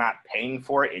if you're not paying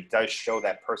for it, it does show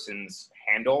that person's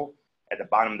handle at the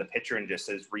bottom of the picture and just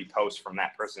says repost from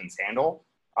that person's handle,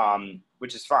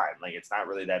 which is fine. It's not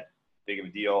really that big of a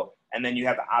deal. And then you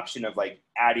have the option of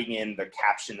adding in the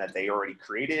caption that they already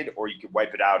created, or you could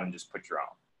wipe it out and just put your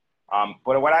own.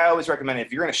 But what I always recommend,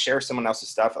 if you're going to share someone else's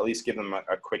stuff, at least give them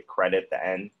a quick credit at the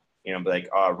end. Be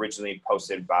originally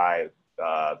posted by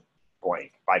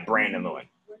blank by Brandon Lewin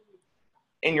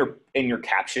in your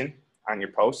caption on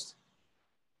your post.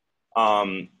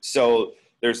 So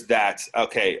there's that.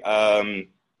 Okay.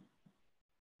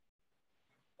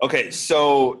 Okay.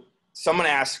 So someone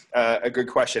asked a good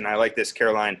question. I like this,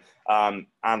 Caroline,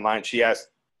 online. She asked,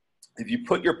 if you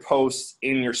put your posts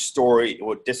in your story, it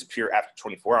will disappear after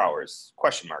 24 hours?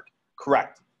 Question mark.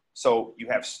 Correct. So you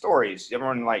have stories.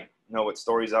 Everyone know what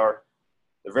stories are?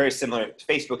 They're very similar.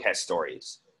 Facebook has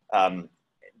stories.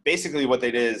 Basically what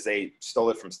they did is they stole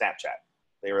it from Snapchat.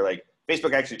 They were like,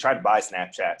 Facebook actually tried to buy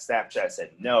Snapchat. Snapchat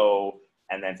said no.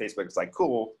 And then Facebook was like,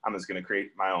 cool, I'm just going to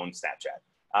create my own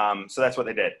Snapchat. So that's what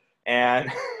they did.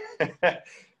 And,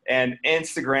 and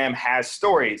Instagram has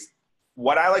stories.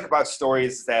 What I like about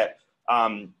stories is that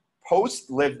posts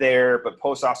live there, but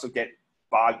posts also get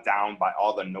bogged down by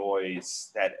all the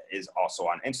noise that is also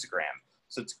on Instagram.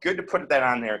 So it's good to put that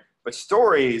on there. But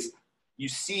stories, you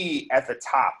see at the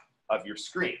top of your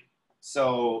screen.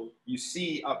 So you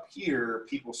see up here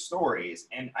people's stories.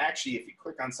 And actually, if you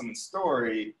click on someone's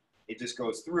story, it just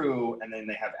goes through, and then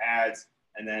they have ads,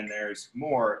 and then there's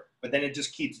more. But then it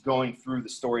just keeps going through the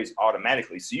stories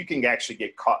automatically. So you can actually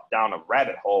get caught down a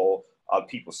rabbit hole of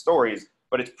people's stories,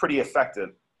 but it's pretty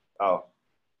effective. Oh,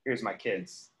 here's my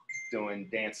kids doing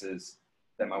dances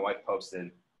that my wife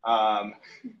posted.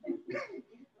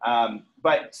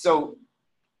 But so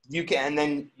you can, and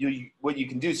then what you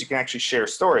can do is you can actually share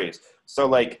stories. So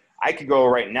like I could go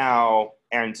right now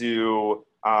and do,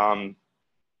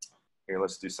 here,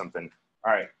 let's do something.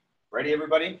 All right, ready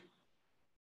everybody?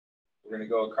 We're gonna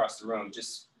go across the room.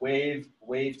 Just wave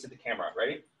to the camera,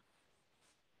 ready?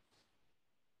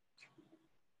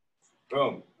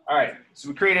 Boom. All right, so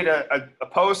we created a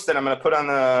post that I'm gonna put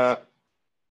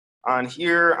on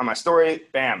here, on my story,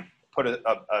 bam, put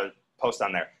a post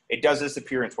on there. It does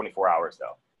disappear in 24 hours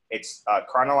though. It's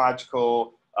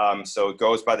chronological, so it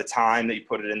goes by the time that you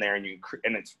put it in there, and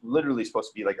it's literally supposed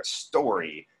to be like a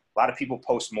story. A lot of people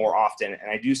post more often,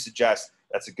 and I do suggest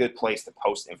that's a good place to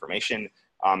post information.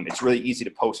 It's really easy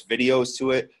to post videos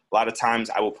to it. A lot of times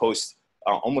I will post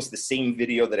almost the same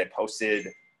video that I posted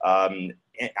on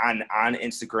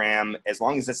Instagram, as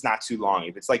long as it's not too long.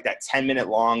 If it's like that 10-minute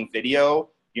long video,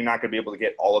 you're not gonna be able to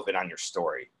get all of it on your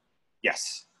story.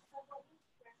 Yes.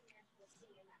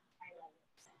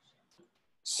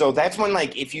 So that's when,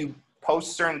 like, if you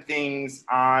post certain things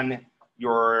on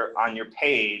your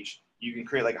page, you can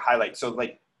create like a highlight. So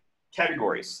like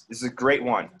categories, this is a great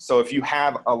one. So if you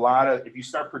have if you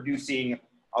start producing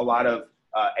a lot of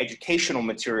educational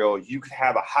material, you could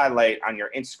have a highlight on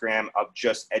your Instagram of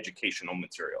just educational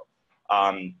material.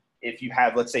 If you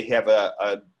have, let's say you have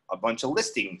a bunch of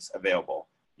listings available,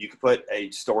 you could put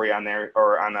a story on there,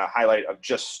 or on a highlight of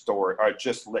just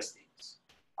listings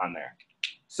on there.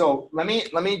 So let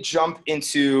me jump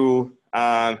into,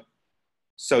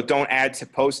 so don't add to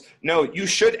post. No, you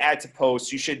should add to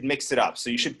post. You should mix it up. So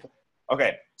you should,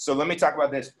 okay. So let me talk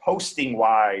about this posting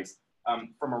wise.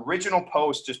 From original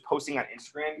post, just posting on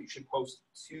Instagram, you should post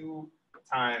 2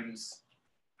 times,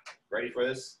 ready for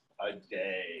this, a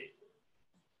day.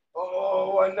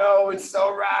 Oh, I know, it's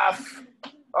so rough.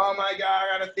 Oh my God,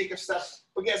 I gotta think of stuff.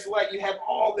 But guess what? You have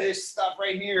all this stuff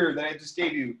right here that I just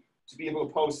gave you to be able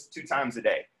to post 2 times a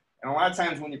day. And a lot of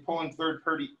times when you're pulling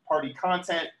third-party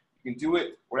content, you can do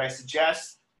it. What I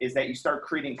suggest is that you start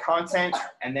creating content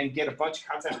and then get a bunch of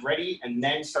content ready and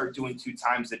then start doing 2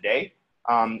 times a day.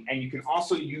 And you can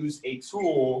also use a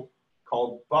tool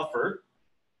called Buffer.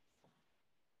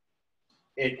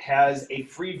 It has a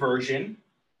free version,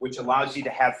 which allows you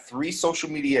to have 3 social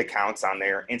media accounts on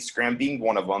there, Instagram being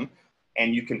one of them.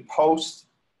 And you can post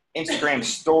Instagram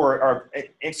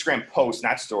posts,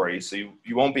 not stories. So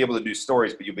you won't be able to do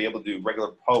stories, but you'll be able to do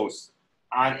regular posts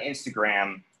on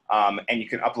Instagram. And you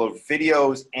can upload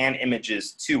videos and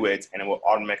images to it, and it will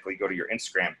automatically go to your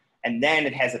Instagram. And then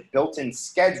it has a built-in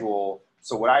schedule.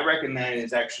 So what I recommend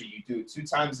is actually you do it 2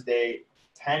 times a day,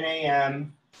 10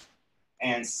 a.m.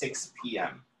 and 6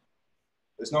 p.m.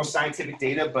 There's no scientific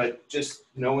data, but just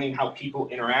knowing how people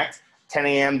interact. 10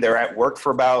 a.m. they're at work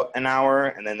for about an hour,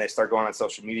 and then they start going on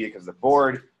social media because they're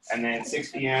bored. And then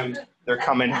 6 p.m. they're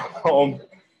coming home.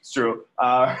 It's true.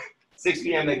 6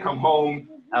 p.m. they come home,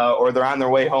 or they're on their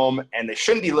way home, and they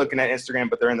shouldn't be looking at Instagram,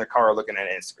 but they're in their car looking at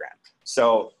Instagram.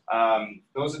 So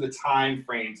those are the time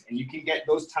frames, and you can get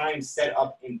those times set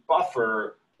up in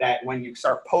Buffer that when you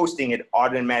start posting, it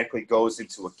automatically goes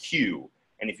into a queue.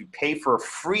 And if you pay for a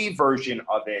free version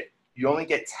of it, you only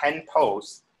get 10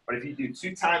 posts. But if you do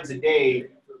 2 times a day,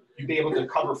 you'd be able to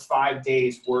cover 5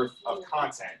 days worth of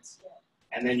content.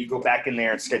 And then you go back in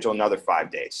there and schedule another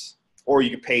 5 days. Or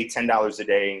you could pay $10 a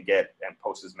day and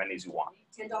post as many as you want.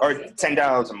 Or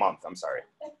 $10 a month, I'm sorry.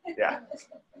 Yeah.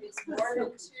 Is more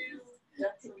than two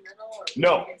detrimental or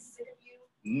No. instead of you?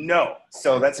 No.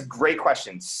 So that's a great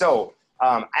question. So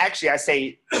actually, I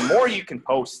say the more you can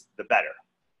post, the better.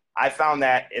 I found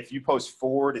that if you post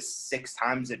 4 to 6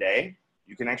 times a day,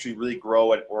 you can actually really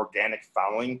grow an organic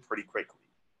following pretty quickly.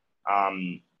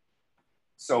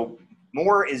 So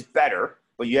more is better,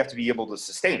 but you have to be able to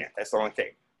sustain it. That's the only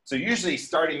thing. So usually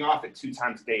starting off at 2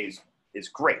 times a day is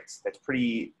great. That's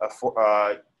pretty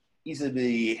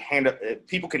easily handle.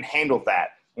 People can handle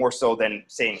that more so than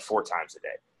saying 4 times a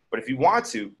day. But if you want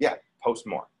to, yeah, post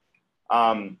more.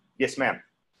 Yes, ma'am.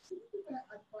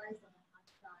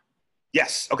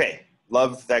 Yes. Okay.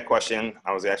 Love that question.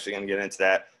 I was actually going to get into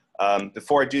that.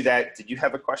 Before I do that, did you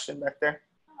have a question back there?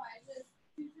 No, I just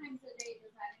 2 times a day.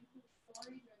 Does that include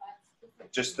stories or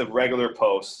that's Just the regular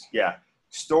posts. Yeah.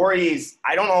 Stories.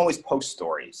 I don't always post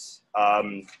stories.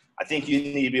 I think you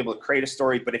need to be able to create a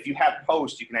story, but if you have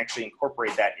posts, you can actually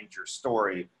incorporate that into your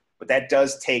story. But that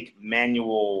does take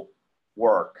manual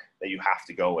work that you have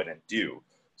to go in and do.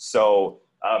 So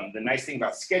the nice thing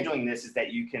about scheduling this is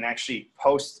that you can actually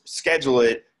schedule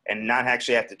it and not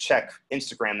actually have to check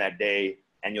Instagram that day,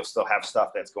 and you'll still have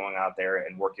stuff that's going out there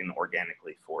and working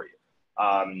organically for you.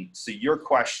 So your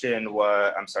question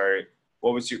was, I'm sorry,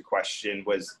 what was your question?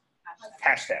 Was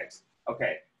hashtags.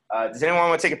 Okay. Does anyone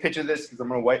want to take a picture of this? Because I'm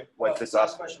going to wipe this off.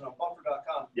 Last question on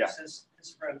buffer.com. Yeah. Since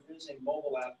Instagram is a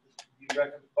mobile app, do you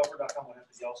reckon buffer.com will have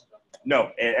to be also done?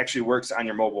 No, it actually works on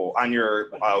your mobile, on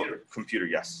your computer,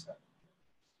 yes.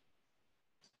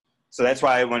 So that's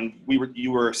why when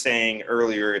you were saying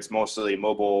earlier, it's mostly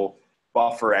mobile.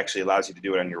 Buffer actually allows you to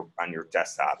do it on your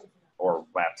desktop or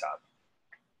laptop.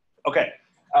 Okay,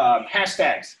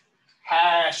 hashtags.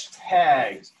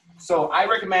 Hashtags. So I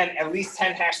recommend at least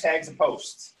 10 hashtags a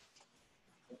post.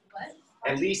 what?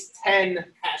 At least 10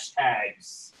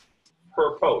 hashtags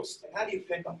per post. And how do you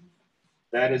pick them?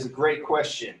 That is a great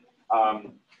question.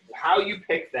 How you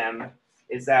pick them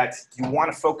is that you want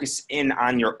to focus in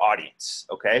on your audience,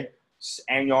 okay?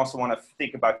 And you also want to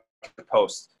think about the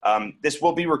post. This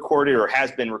will be recorded or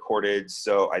has been recorded,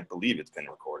 so I believe it's been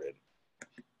recorded.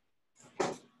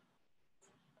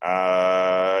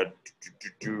 I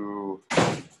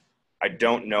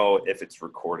don't know if it's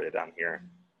recorded on here.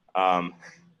 I'm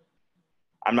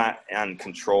not on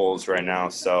controls right now,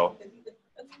 so.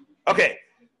 Okay.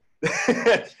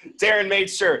 Darren made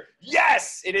sure.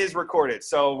 Yes, it is recorded.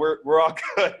 So we're all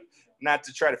good. Not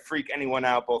to try to freak anyone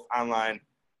out, both online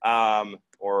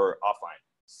or offline.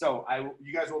 So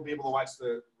you guys will be able to watch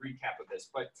the recap of this.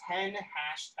 But 10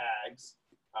 hashtags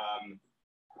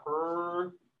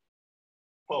per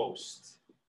post.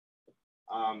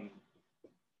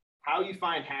 How you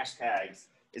find hashtags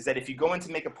is that if you go in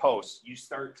to make a post, you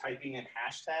start typing in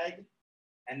hashtag,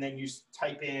 and then you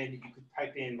could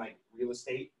type in like real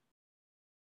estate.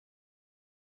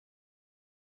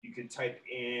 You could type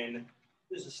in.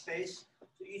 There's a space,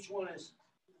 so each one is.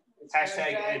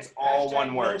 Hashtag, and it's all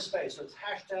one word. No space, so it's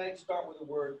hashtag, start with the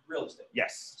word real estate.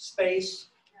 Yes. Space.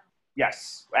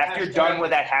 Yes. After you're done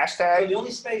with that So hashtag. the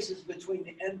only space is between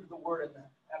the end of the word and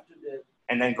after the.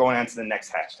 And then going on to the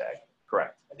next hashtag.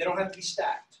 Correct. And they don't have to be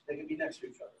stacked. They can be next to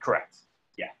each other. Correct.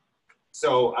 Yeah.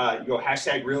 So you go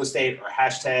hashtag real estate or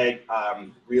hashtag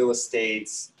real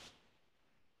estates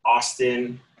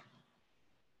Austin.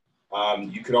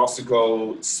 You could also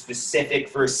go specific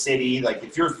for a city. Like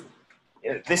if you're,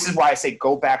 this is why I say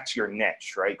go back to your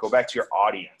niche, right? Go back to your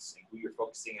audience and who you're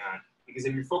focusing on. Because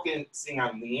if you're focusing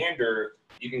on Leander,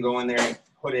 you can go in there and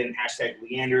put in hashtag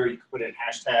Leander. You can put in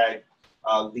hashtag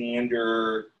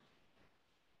Leander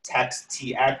text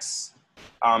TX.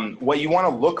 What you want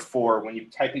to look for when you're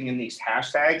typing in these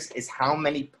hashtags is how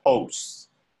many posts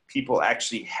people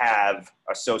actually have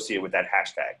associated with that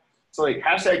hashtag. So like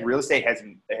hashtag real estate has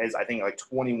I think like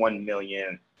 21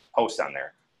 million posts on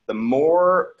there. The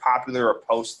more popular a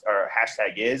post or a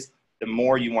hashtag is, the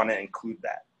more you want to include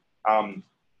that.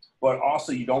 But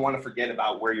also you don't want to forget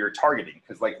about where you're targeting,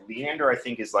 because like Leander I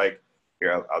think is like,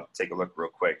 here I'll take a look real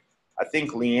quick. I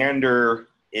think Leander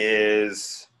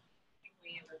is.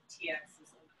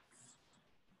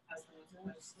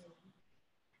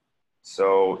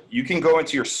 So you can go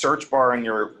into your search bar on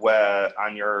your web,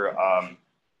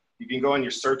 you can go in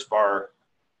your search bar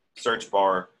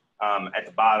at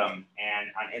the bottom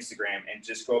and on Instagram and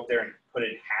just go up there and put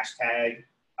in hashtag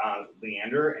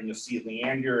Leander, and you'll see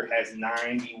Leander has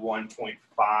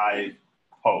 91.5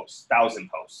 posts, 1,000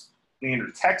 posts.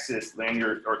 Leander, Texas,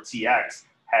 Leander or TX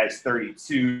has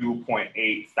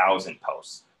 32.8 thousand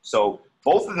posts. So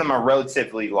both of them are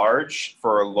relatively large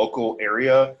for a local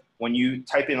area, when you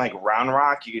type in like Round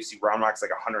Rock, you can see Round Rock's like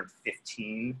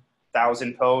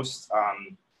 115,000 posts.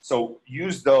 So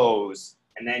use those.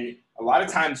 And then a lot of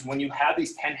times when you have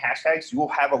these 10 hashtags, you will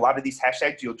have a lot of these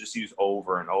hashtags you'll just use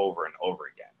over and over and over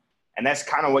again. And that's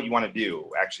kind of what you want to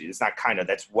do, actually. It's not kind of,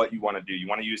 that's what you want to do. You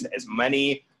want to use as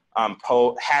many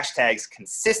hashtags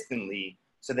consistently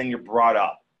so then you're brought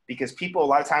up. Because people, a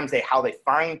lot of times, how they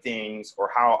find things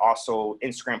or how also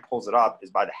Instagram pulls it up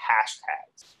is by the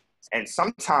hashtags. And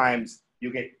sometimes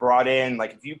you get brought in,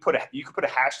 like if you could put a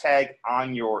hashtag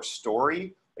on your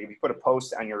story, like if you put a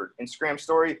post on your Instagram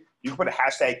story, you can put a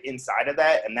hashtag inside of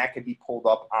that, and that could be pulled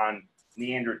up on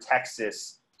Neander,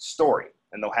 Texas story,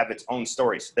 and they'll have its own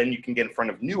story. So then you can get in front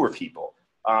of newer people.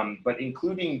 But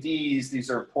including these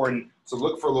are important. So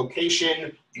look for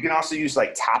location. You can also use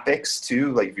like topics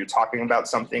too. Like if you're talking about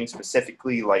something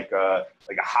specifically, like a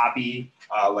hobby,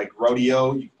 like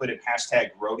rodeo, you can put in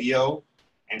hashtag rodeo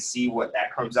and see what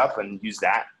that comes up and use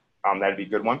that. That'd be a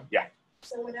good one. Yeah.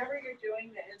 So whenever you're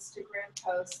doing the Instagram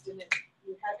post and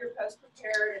you have your post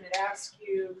prepared and it asks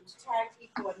you to tag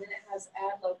people and then it has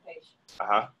add location.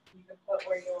 You can put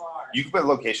where you are. You can put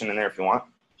location in there if you want.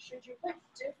 Should you put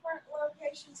different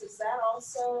locations? Is that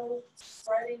also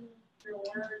spreading your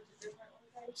word to different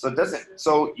locations? So it doesn't.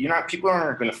 So people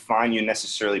aren't going to find you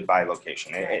necessarily by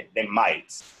location. They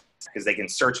might, because they can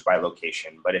search by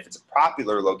location. But if it's a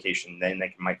popular location, then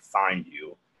they might find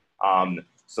you.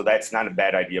 So that's not a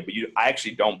bad idea. But I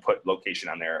actually don't put location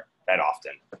on there that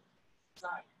often. It's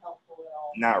not helpful at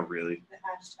all. Not really. The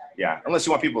hashtag. Yeah, unless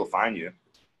you want people to find you,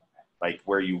 like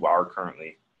where you are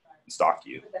currently. Stalk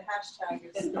you. The hashtag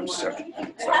is the I'm one. sorry.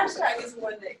 The hashtag is the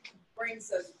one that brings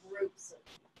those groups of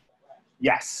people, right?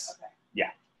 Yes. Okay.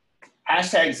 Yeah.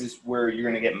 Hashtags is where you're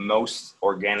going to get most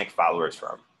organic followers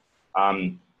from.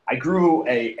 I grew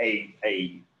a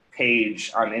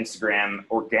page on Instagram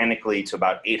organically to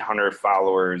about 800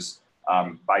 followers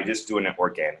by just doing it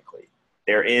organically.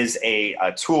 There is a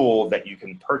tool that you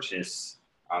can purchase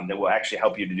that will actually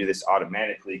help you to do this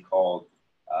automatically called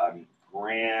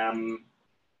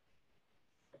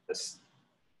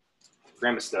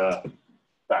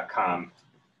Gramista.com,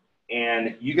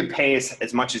 and you can pay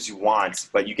as much as you want,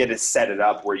 but you get to set it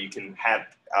up where you can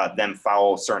have them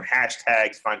follow certain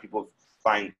hashtags, find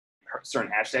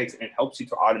certain hashtags, and it helps you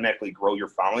to automatically grow your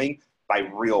following by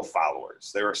real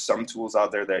followers. There are some tools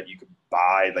out there that you could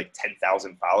buy like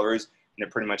 10,000 followers, and they're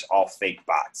pretty much all fake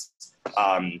bots.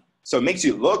 So it makes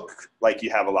you look like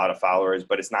you have a lot of followers,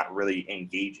 but it's not really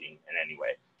engaging in any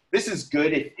way. This is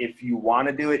good if you want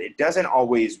to do it. It doesn't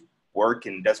always work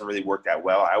and doesn't really work that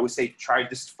well. I always say try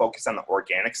just to focus on the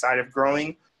organic side of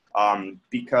growing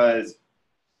because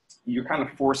you're kind of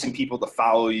forcing people to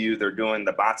follow you.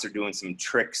 The bots are doing some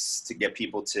tricks to get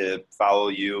people to follow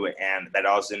you, and that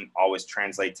doesn't always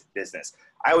translate to business.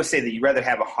 I always say that you'd rather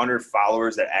have 100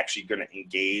 followers that are actually going to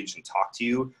engage and talk to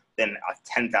you than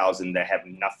 10,000 that have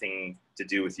nothing to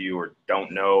do with you or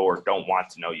don't know or don't want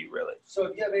to know you really. So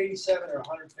if you have 87 or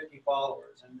 150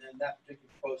 followers and then that particular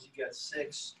post you got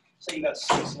 6, say you got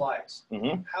 6 likes,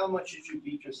 how much did you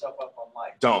beat yourself up on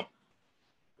likes? Don't.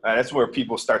 That's where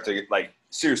people start to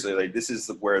seriously, this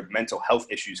is where mental health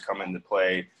issues come into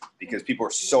play because people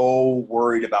are so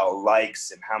worried about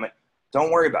likes and how much.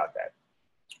 Don't worry about that.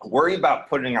 Worry about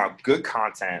putting out good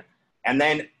content, and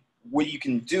then what you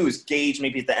can do is gauge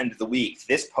maybe at the end of the week,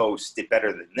 this post did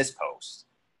better than this post.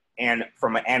 And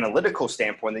from an analytical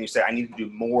standpoint, then you say, I need to do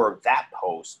more of that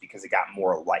post because it got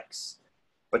more likes.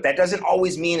 But that doesn't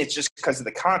always mean it's just because of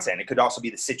the content. It could also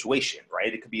be the situation,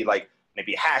 right? It could be like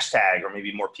maybe a hashtag or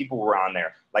maybe more people were on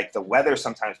there. Like the weather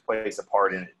sometimes plays a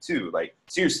part in it too. Like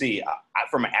seriously,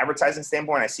 from an advertising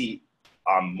standpoint, I see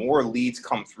more leads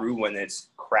come through when it's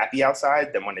crappy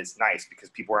outside than when it's nice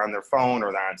because people are on their phone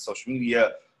or they're on social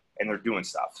media and they're doing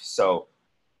stuff. So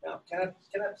now, can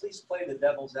I please play the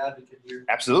devil's advocate here?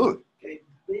 Absolutely. Okay,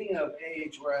 being of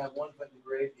age where I have one foot in the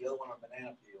grave, the other one on a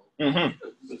banana peel,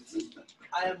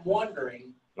 I am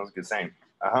wondering, that was a good saying.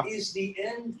 Is the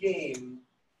end game,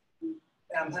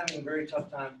 and I'm having a very tough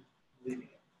time believing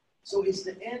it, so is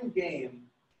the end game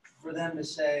for them to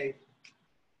say,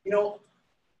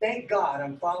 thank God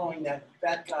I'm following that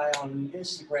guy on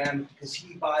Instagram because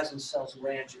he buys and sells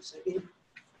ranches.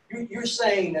 You're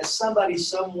saying that somebody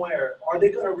somewhere, are they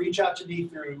going to reach out to me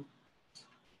through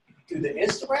the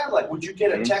Instagram? Like, would you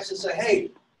get a text and say,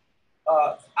 hey,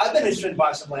 I've been interested in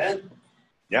buying some land?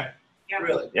 Yeah.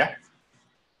 Really? Yeah.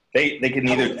 They can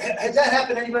either. Has that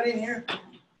happened to anybody in here? I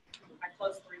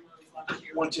closed 3 loans last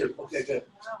year. 1, 2. Okay, good.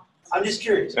 Wow. I'm just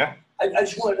curious. Yeah. I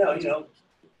just want to know,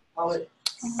 how it.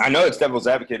 I know it's devil's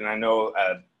advocate, and I know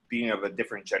being of a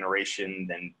different generation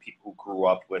than people who grew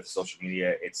up with social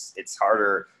media, it's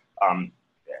harder.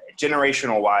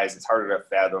 Generational wise, it's harder to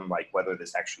fathom like whether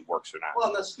this actually works or not. Well,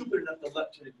 I'm not stupid enough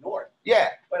to ignore it. Yeah,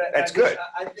 but that's good.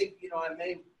 I think, I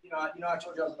may, I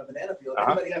told you I was in a banana field.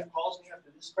 Anybody that calls me after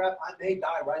this crap, I may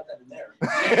die right then and there.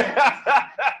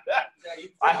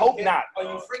 I hope not. Are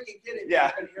you freaking kidding me?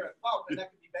 Yeah. You're going to hear a thump, and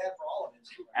that could be bad for all of us.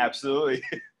 Absolutely.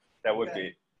 That would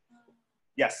be.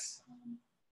 Yes.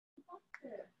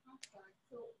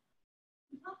 So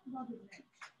we talked about the niche.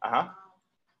 Uh-huh.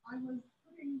 I was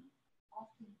putting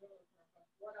Austin realtor, but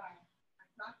what I'm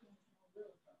talking is no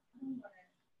realtor. I don't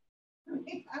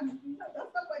want to.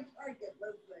 That's not my target.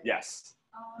 Let's say. Yes.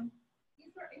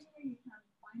 Is there any way you can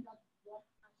find out what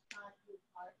hashtag you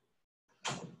are,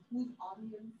 whose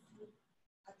audience would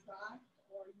attract,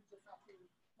 or you just have to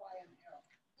try and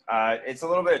error? It's a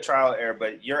little bit of trial and error,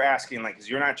 but you're asking because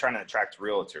you're not trying to attract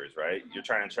realtors, right? You're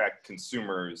trying to attract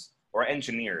consumers or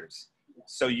engineers.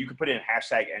 So you could put in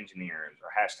hashtag engineers or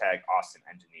hashtag Austin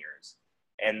engineers,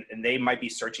 and they might be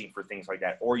searching for things like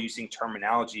that, or using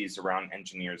terminologies around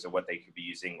engineers or what they could be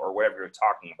using or whatever you're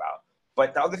talking about.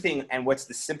 But the other thing, and what's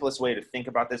the simplest way to think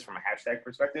about this from a hashtag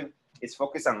perspective, is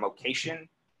focus on location.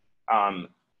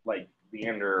 Like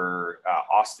Leander,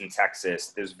 Austin, Texas.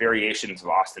 There's variations of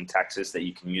Austin, Texas that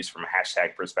you can use from a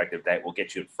hashtag perspective that will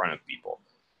get you in front of people.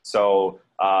 So,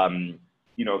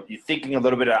 you're thinking a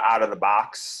little bit out of the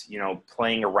box,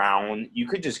 playing around. You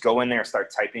could just go in there and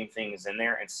start typing things in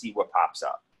there and see what pops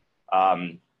up.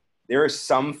 There are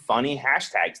some funny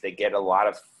hashtags that get a lot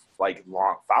of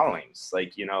long followings,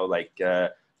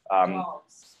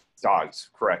 dogs,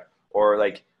 correct. Or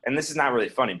and this is not really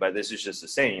funny, but this is just a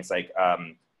saying. It's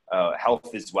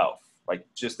health is wealth.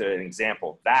 Just an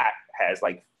example that has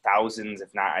thousands,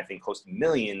 if not, I think close to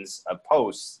millions of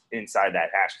posts inside that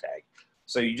hashtag.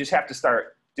 So you just have to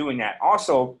start doing that.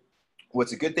 Also,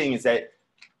 what's a good thing is that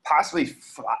possibly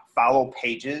follow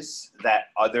pages that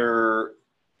other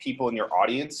people in your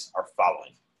audience are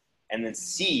following, and then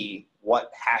see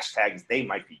what hashtags they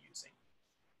might be using.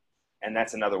 And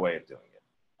that's another way of doing it.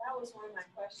 That was one of my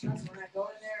questions. When I go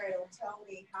in there, it'll tell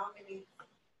me how many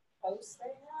posts they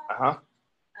have. Uh-huh.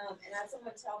 And I had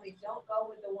someone tell me, don't go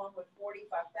with the one with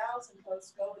 45,000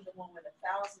 posts, go with the one with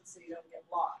 1,000 so you don't get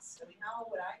lost. I mean, how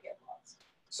would I get lost?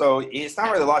 So it's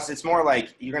not really lost. It's more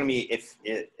like you're going to be,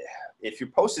 if your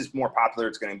post is more popular,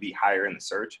 it's going to be higher in the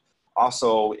search.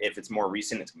 Also, if it's more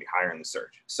recent, it's going to be higher in the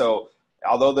search. So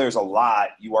although there's a lot,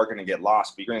 you are going to get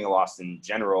lost, but you're going to get lost in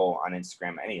general on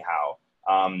Instagram anyhow.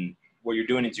 What you're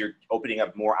doing is you're opening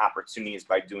up more opportunities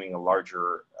by doing a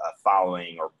larger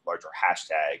following or larger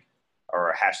hashtag,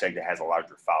 or a hashtag that has a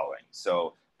larger following.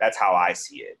 So that's how I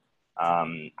see it.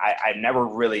 I've never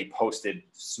really posted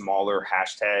smaller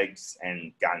hashtags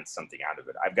and gotten something out of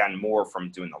it. I've gotten more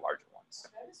from doing the larger ones.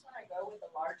 Notice when I go with the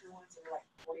larger ones that are like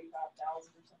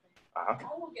 45,000 or something,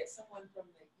 I will get someone from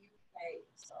the UK.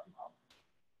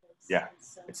 Yeah,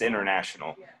 it's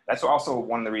international. Yeah. That's also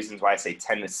one of the reasons why I say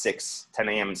 10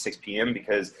 a.m. and 6 p.m.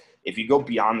 Because if you go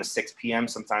beyond the 6 p.m.,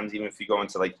 sometimes even if you go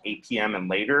into 8 p.m. and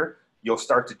later, you'll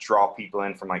start to draw people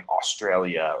in from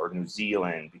Australia or New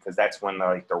Zealand, because that's when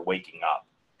they're waking up.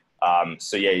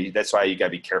 So yeah, that's why you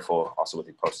gotta be careful also with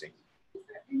your posting. Is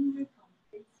there any way from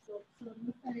Facebook? So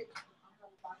let's say I have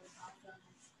about 1,000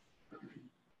 friends on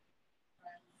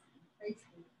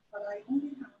Facebook, but I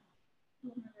only have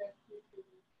 250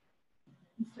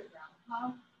 Instagram.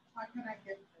 How can I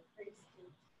get the Facebook?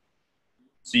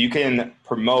 So you can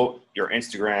promote your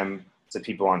Instagram to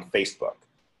people on Facebook.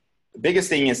 The biggest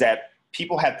thing is that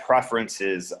people have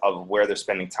preferences of where they're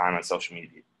spending time on social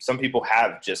media. Some people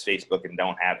have just Facebook and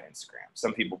don't have Instagram.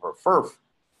 Some people prefer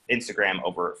Instagram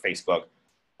over Facebook.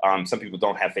 Some people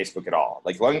don't have Facebook at all.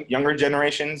 Younger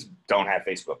generations don't have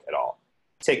Facebook at all.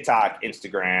 TikTok,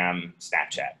 Instagram,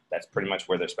 Snapchat. That's pretty much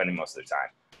where they're spending most of their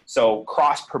time. So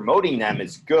cross-promoting them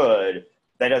is good.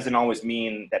 That doesn't always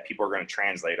mean that people are going to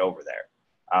translate over there.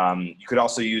 You could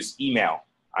also use email.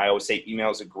 I always say email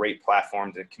is a great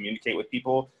platform to communicate with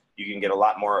people. You can get a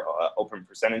lot more open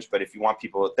percentage, but if you want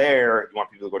people there, you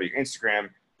want people to go to your Instagram,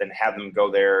 then have them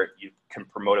go there. You can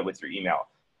promote it with your email.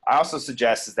 I also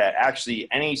suggest is that actually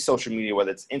any social media, whether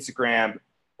it's Instagram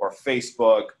or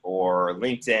Facebook or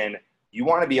LinkedIn, you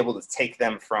want to be able to take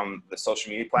them from the social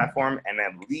media platform and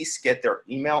at least get their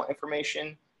email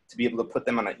information to be able to put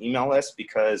them on an email list,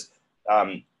 because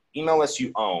email lists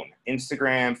you own.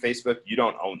 Instagram, Facebook, you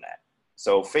don't own that.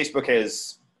 So Facebook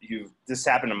this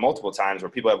happened multiple times where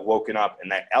people have woken up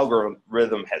and that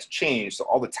algorithm has changed. So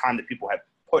all the time that people have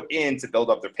put in to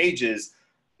build up their pages,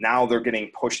 now they're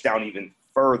getting pushed down even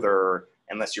further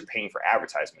unless you're paying for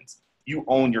advertisements. you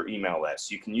own your email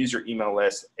list. You can use your email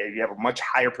list, and you have a much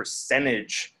higher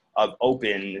percentage of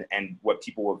open and what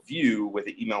people will view with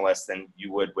an email list than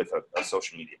you would with a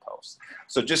social media post.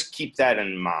 So just keep that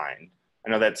in mind. I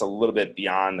know that's a little bit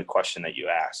beyond the question that you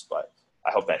asked, but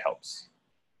I hope that helps.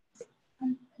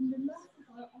 And the last thing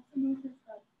I also noticed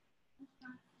that,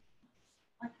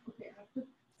 like, okay, I put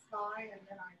sky and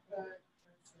then I put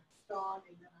dog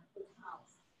and then I put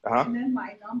house. And then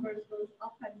my numbers goes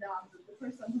up and down. The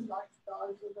person who likes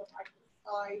dogs doesn't like the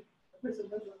sky. The person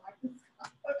doesn't like the sky.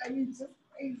 I mean, it's just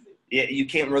crazy. Yeah, you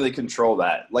can't really control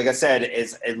that. Like I said,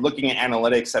 is looking at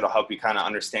analytics that'll help you kind of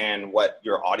understand what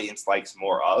your audience likes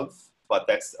more of, but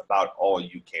that's about all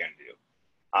you can do.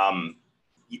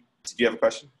 Did you have a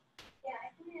question? Yeah,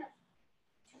 I think I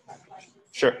have two questions.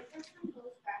 Sure. My first one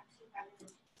goes back to having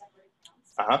separate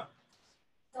accounts.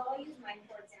 So I'll use mine,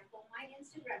 for example. My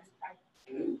Instagram is private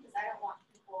because I don't want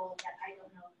people that I don't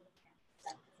know looking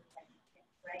at that,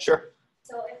 right? Sure.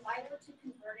 So if I were to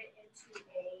convert it into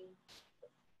the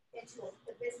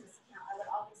business account, I would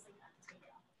obviously have to take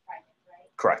it off of private, right?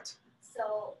 Correct.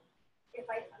 So if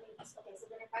okay, so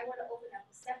then if I were to open up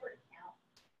a separate account,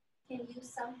 can you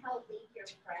somehow link your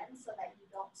friends so that you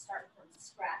don't start from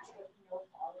scratch with no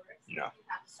followers? No. You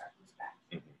have to start from scratch.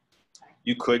 Okay.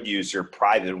 You could use your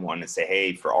private one and say,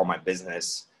 hey, for all my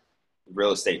business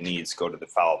real estate needs, go to the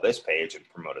follow this page and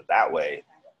promote it that way.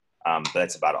 But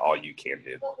that's about all you can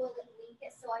do. But will it link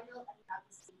it? So I know,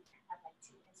 obviously you can have like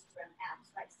 2 Instagram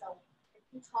apps, right? So if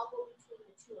you toggle between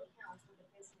the 2 accounts for the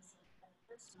business and the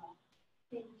personal,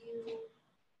 can you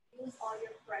use all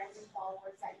your friends and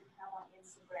followers that you have on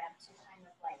Instagram to kind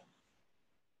of like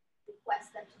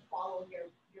request them to follow your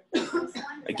business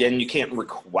one? Again, you can't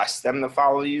request them to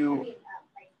follow you,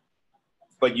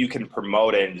 but you can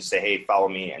promote it and just say, hey, follow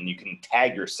me, and you can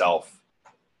tag yourself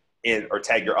in or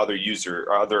tag your other user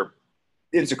or other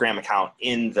Instagram account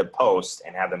in the post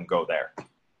and have them go there.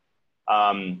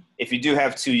 If you do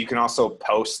have 2, you can also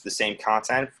post the same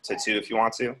content to 2 if you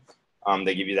want to.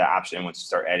 They give you that option once you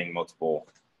start adding multiple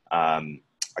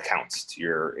accounts to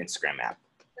your Instagram app.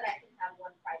 But I can have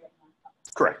one private, one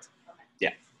public. Correct. Okay.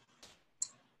 Yeah.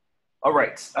 All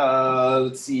right.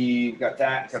 Let's see. We got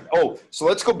that. Oh, so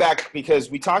let's go back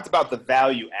because we talked about the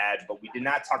value add, but we did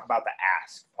not talk about the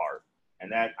ask part.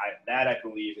 And that I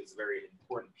believe is a very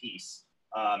important piece.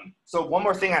 So one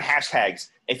more thing on hashtags.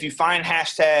 If you find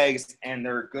hashtags and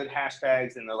they're good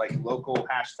hashtags and they're like local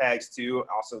hashtags too,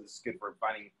 also this is good for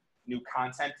finding new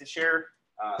content to share.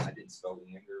 I didn't spell the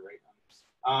anger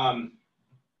right.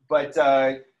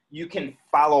 But you can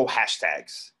follow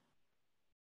hashtags.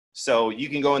 So you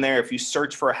can go in there, if you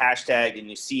search for a hashtag and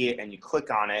you see it and you click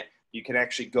on it, you can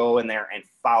actually go in there and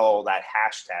follow that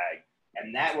hashtag.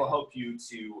 And that will help you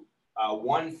to,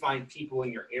 one, find people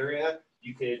in your area.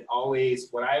 You could always,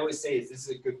 what I always say is this is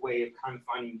a good way of kind of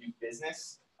finding new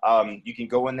business. You can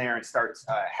go in there and start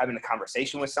having a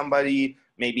conversation with somebody.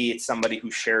 Maybe it's somebody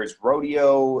who shares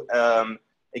rodeo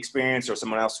experience, or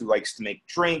someone else who likes to make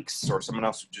drinks, or someone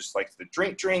else who just likes to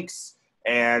drink drinks.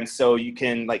 And so you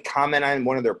can like comment on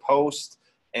one of their posts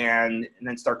and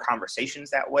then start conversations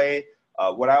that way.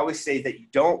 What I always say is that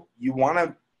you want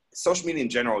to, social media in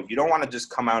general, you don't want to just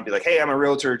come out and be like, hey, I'm a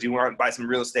realtor. Do you want to buy some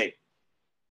real estate?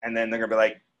 And then they're going to be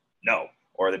like, no,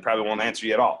 or they probably won't answer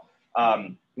you at all.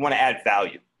 You want to add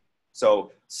value.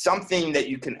 So something that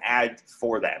you can add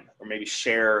for them, or maybe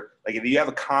share, like if you have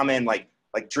a comment, like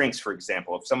drinks, for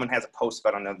example, if someone has a post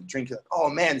about another drink, you're like, oh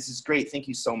man, this is great. Thank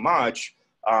you so much.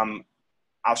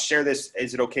 I'll share this.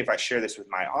 Is it okay if I share this with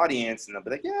my audience? And they'll be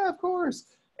like, yeah, of course.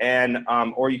 And,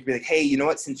 or you could be like, hey, you know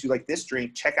what? Since you like this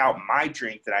drink, check out my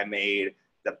drink that I made,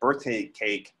 the birthday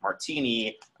cake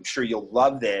martini. I'm sure you'll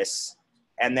love this.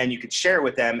 And then you could share it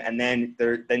with them. And then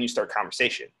you start a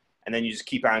conversation. And then you just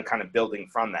keep on kind of building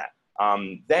from that.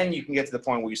 Then you can get to the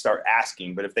point where you start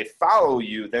asking. But if they follow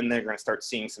you, then they're going to start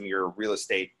seeing some of your real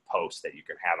estate posts that you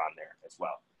can have on there as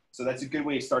well. So that's a good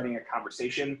way of starting a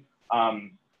conversation.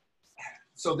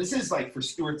 So this is like for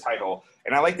Stewart Title,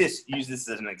 and I like this, use this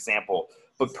as an example,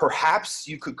 but perhaps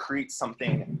you could create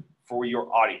something for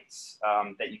your audience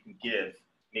that you can give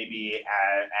maybe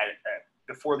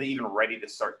before they're even ready to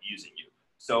start using you.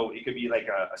 So it could be like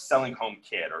a selling home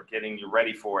kit or getting you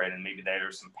ready for it, and maybe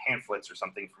there's some pamphlets or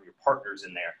something from your partners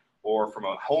in there. Or from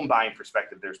a home buying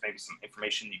perspective, there's maybe some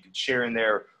information you can share in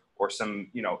there, or some,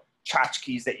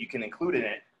 tchotchkes that you can include in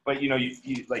it. But,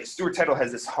 you like Stewart Title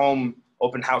has this home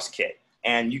open house kit.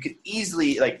 And you could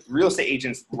easily, like, real estate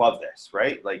agents love this,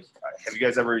 right? Like, have you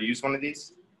guys ever used one of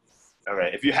these? Okay,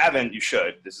 if you haven't, you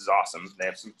should. This is awesome. They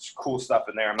have some cool stuff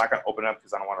in there. I'm not going to open it up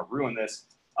because I don't want to ruin this.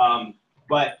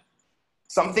 But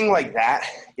something like that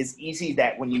is easy,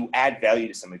 that when you add value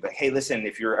to somebody, like, hey, listen,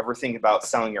 if you're ever thinking about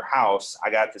selling your house,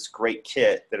 I got this great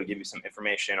kit that'll give you some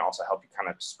information, also help you kind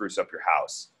of spruce up your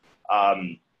house.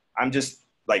 I'm just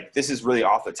like, this is really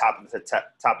off the top of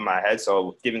my head.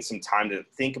 So given some time to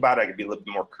think about it, I could be a little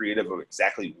bit more creative of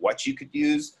exactly what you could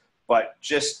use. But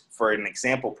just for an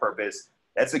example purpose,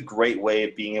 that's a great way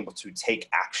of being able to take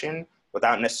action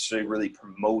without necessarily really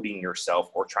promoting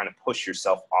yourself or trying to push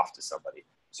yourself off to somebody.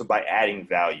 So by adding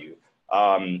value,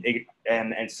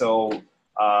 so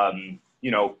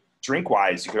you know, drink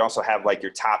wise, you could also have like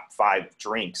your top 5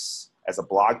 drinks as a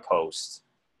blog post,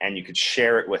 and you could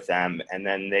share it with them. And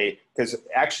then because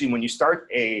actually when you start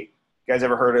you guys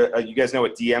ever heard of, you guys know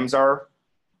what DMs are?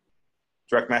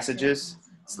 Direct messages?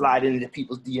 Slide into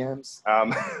people's DMs.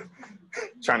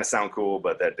 Trying to sound cool,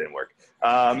 but that didn't work.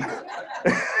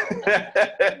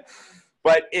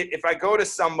 But if I go to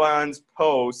someone's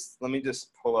post, let me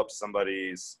just pull up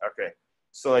somebody's, okay.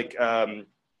 So like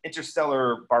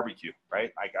Interstellar Barbecue,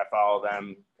 right? Like I follow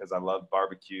them because I love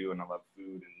barbecue and I love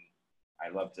food and I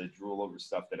love to drool over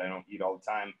stuff that I don't eat all the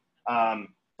time.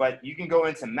 But you can go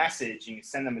into message, you can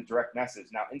send them a direct message.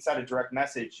 Now inside a direct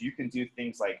message, you can do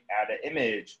things like add an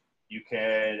image. You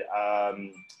can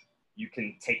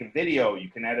take a video, you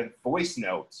can add a voice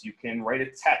note, you can write a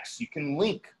text, you can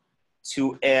link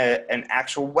to an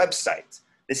actual website.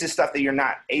 This is stuff that you're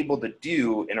not able to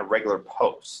do in a regular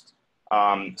post.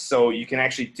 So you can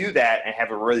actually do that and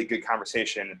have a really good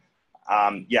conversation.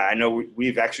 Yeah, I know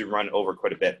we've actually run over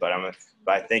quite a bit, but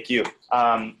thank you.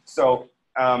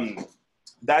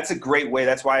 That's a great way.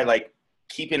 That's why I like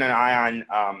keeping an eye on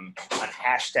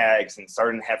hashtags and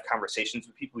starting to have conversations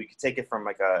with people. You could take it from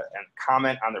like a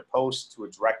comment on their post to a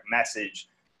direct message,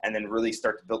 and then really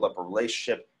start to build up a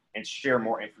relationship and share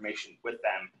more information with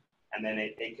them. And then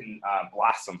it can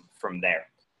blossom from there.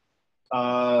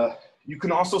 You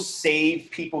can also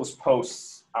save people's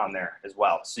posts on there as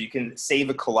well. So you can save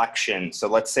a collection. So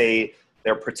let's say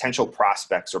they're potential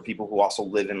prospects or people who also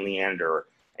live in Leander,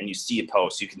 and you see a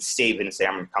post, you can save it and say,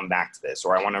 I'm going to come back to this,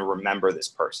 or I want to remember this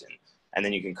person. And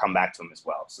then you can come back to them as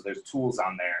well. So there's tools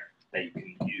on there that you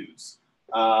can use.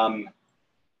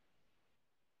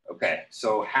 Okay,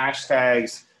 so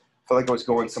hashtags. I feel like I was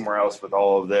going somewhere else with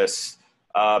all of this.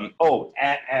 Ask.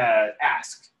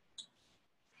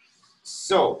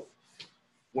 So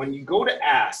when you go to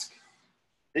ask,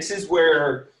 this is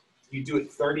where you do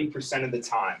it 30% of the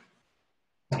time.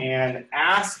 And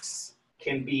asks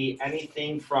can be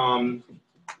anything from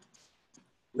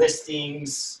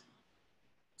listings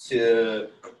to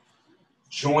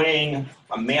joining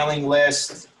a mailing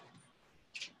list,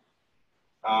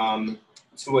 to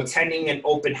attending an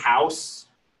open house,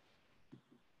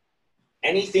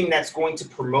 anything that's going to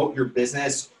promote your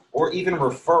business, or even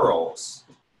referrals.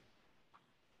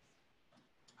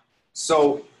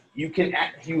 So you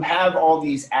have all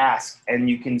these asks, and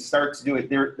you can start to do it.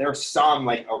 There's some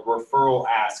like a referral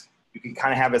ask you can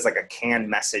kind of have as like a canned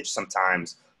message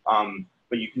sometimes,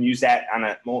 but you can use that on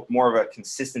a more of a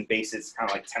consistent basis,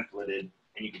 kind of like templated,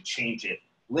 and you can change it.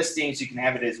 Listings, you can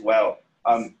have it as well.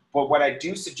 But what I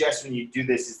do suggest when you do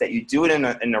this is that you do it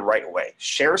in the right way.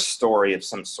 Share a story of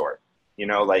some sort. You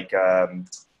know, like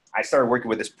I started working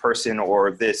with this person,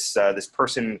 or this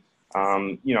person,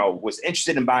 you know, was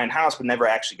interested in buying a house but never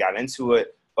actually got into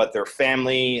it. But their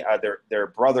family, their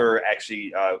brother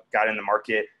actually got in the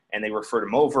market, and they referred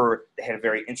him over. They had a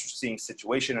very interesting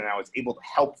situation, and I was able to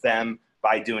help them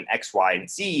by doing X, Y, and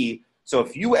Z. So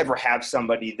if you ever have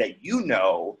somebody that you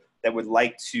know that would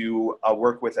like to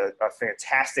work with a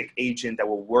fantastic agent that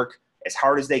will work as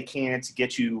hard as they can to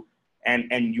get you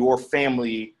and your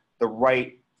family the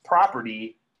right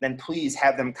property, then please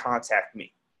have them contact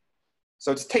me.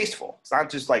 So it's tasteful. It's not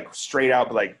just like straight out,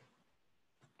 but like,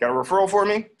 got a referral for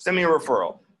me? Send me a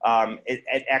referral.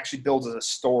 It actually builds a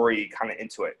story kind of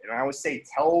into it. And I always say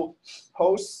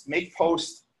make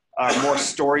posts more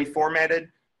story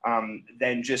formatted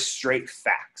than just straight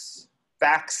facts.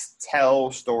 Facts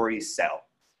tell, stories sell.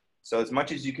 So as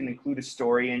much as you can include a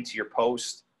story into your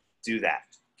post, do that.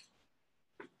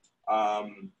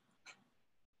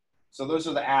 So those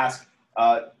are the asks.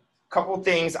 Couple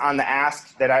things on the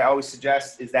ask that I always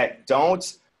suggest is that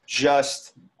don't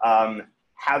just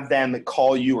have them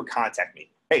call you or contact me.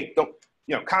 Hey, don't,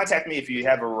 contact me if you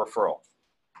have a referral.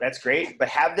 That's great, but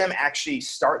have them actually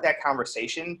start that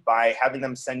conversation by having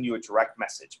them send you a direct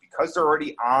message. Because they're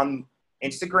already on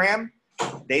Instagram,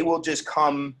 they will just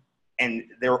come and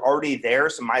they're already there,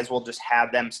 so might as well just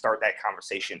have them start that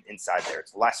conversation inside there.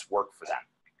 It's less work for them.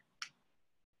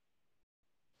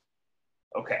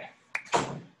 Okay.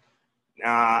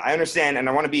 I understand, and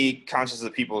I want to be conscious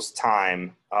of people's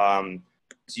time.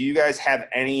 do you guys have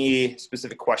any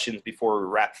specific questions before we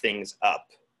wrap things up?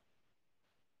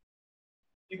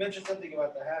 You mentioned something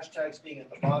about the hashtags being at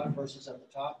the bottom versus at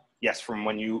the top. Yes, from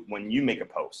when you make a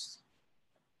post.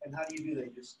 And how do you do that?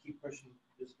 You just keep pushing.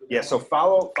 Yeah, so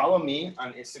follow me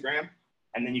on Instagram,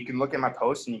 and then you can look at my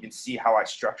post and you can see how I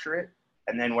structure it.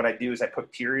 And then what I do is I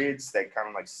put periods that kind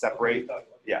of like separate.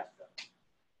 Yeah.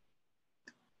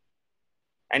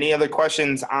 Any other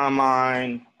questions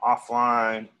online,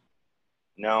 offline?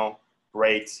 No?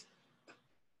 Great.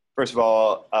 First of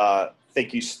all,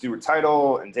 thank you, Stuart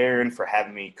Title and Darren, for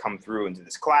having me come through into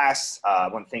this class. I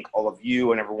want to thank all of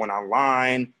you and everyone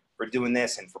online for doing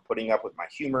this and for putting up with my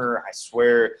humor. I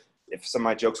swear, if some of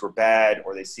my jokes were bad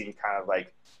or they seemed kind of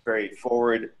like very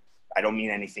forward, I don't mean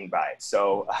anything by it.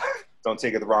 So don't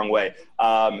take it the wrong way.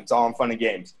 It's all in fun and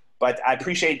games. But I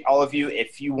appreciate all of you.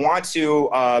 If you want to,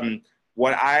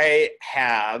 what I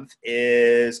have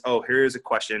is, oh, here's a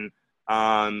question.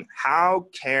 How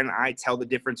can I tell the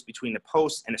difference between a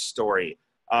post and a story?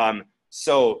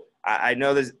 So I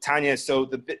know there's Tanya. So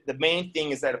the main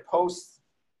thing is that a post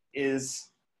is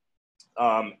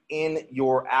in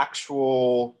your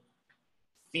actual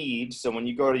feed. So when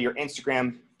you go to your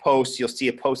Instagram post, you'll see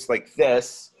a post like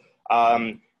this,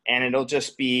 and it'll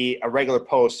just be a regular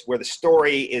post where the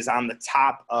story is on the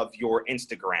top of your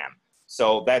Instagram.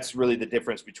 So that's really the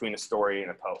difference between a story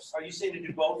and a post. Are you saying to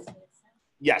do both?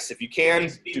 Yes, if you can,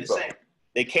 Be do the both. same.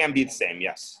 They can be the same,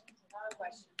 yes. Another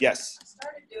question. Yes. I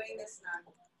started doing this and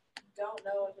I don't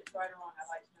know if it's right or wrong. I'd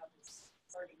like to know if it's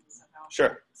starting somehow.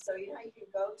 Sure. So you know how you can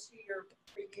go to your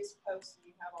previous posts and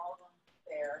you have all of them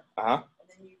there, Uh-huh. and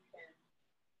then you can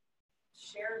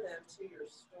share them to your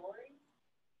story,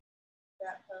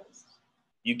 that post.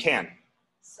 You can.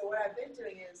 So what I've been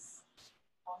doing is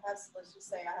I'll have, let's just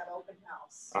say I have open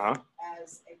house Uh-huh.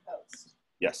 as a post.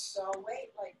 Yes. So I'll wait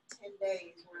like 10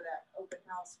 days where that open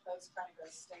house post kind of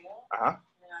goes stale, Uh-huh.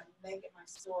 and I make it my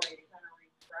story to kind of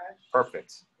refresh.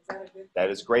 Perfect. Is that a good That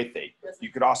is great thing. You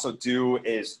could also do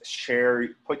is share,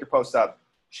 put your post up,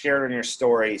 share it on your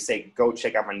story, say, go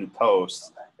check out my new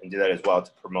post, Okay. and do that as well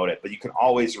to promote it. But you can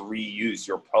always reuse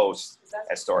your posts 'Cause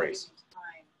that's as stories.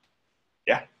 time.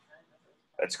 Yeah.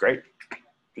 That's great.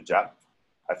 Good job.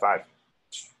 High five.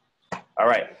 All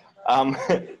right.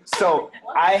 So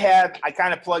I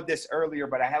kind of plugged this earlier,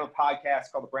 but I have a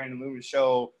podcast called The Brandon Loomis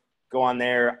Show. Go on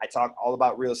there. I talk all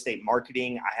about real estate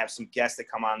marketing. I have some guests that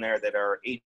come on there that are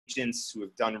agents who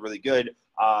have done really good.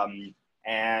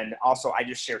 And also I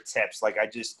just share tips. Like I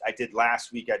did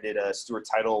last week, I did a Stuart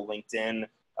Title LinkedIn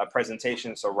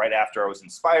presentation. So right after I was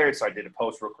inspired, so I did a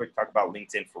post real quick, talk about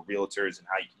LinkedIn for realtors and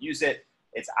how you can use it.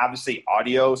 It's obviously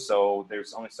audio, so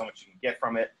there's only so much you can get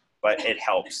from it, but it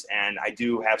helps. And I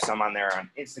do have some on there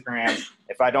on Instagram.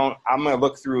 If I don't, I'm going to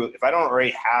look through, if I don't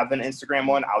already have an Instagram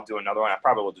one, I'll do another one. I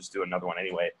probably will just do another one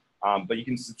anyway. But you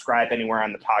can subscribe anywhere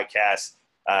on the podcast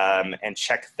and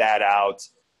check that out.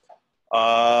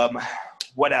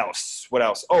 What else?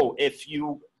 Oh, if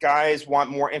you guys want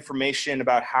more information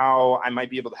about how I might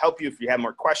be able to help you, if you have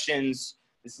more questions,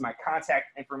 this is my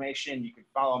contact information. You can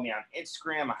follow me on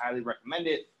Instagram. I highly recommend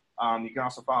it. You can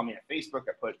also follow me on Facebook.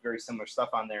 I put very similar stuff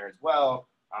on there as well.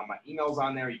 My email's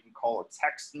on there. You can call or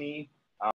text me.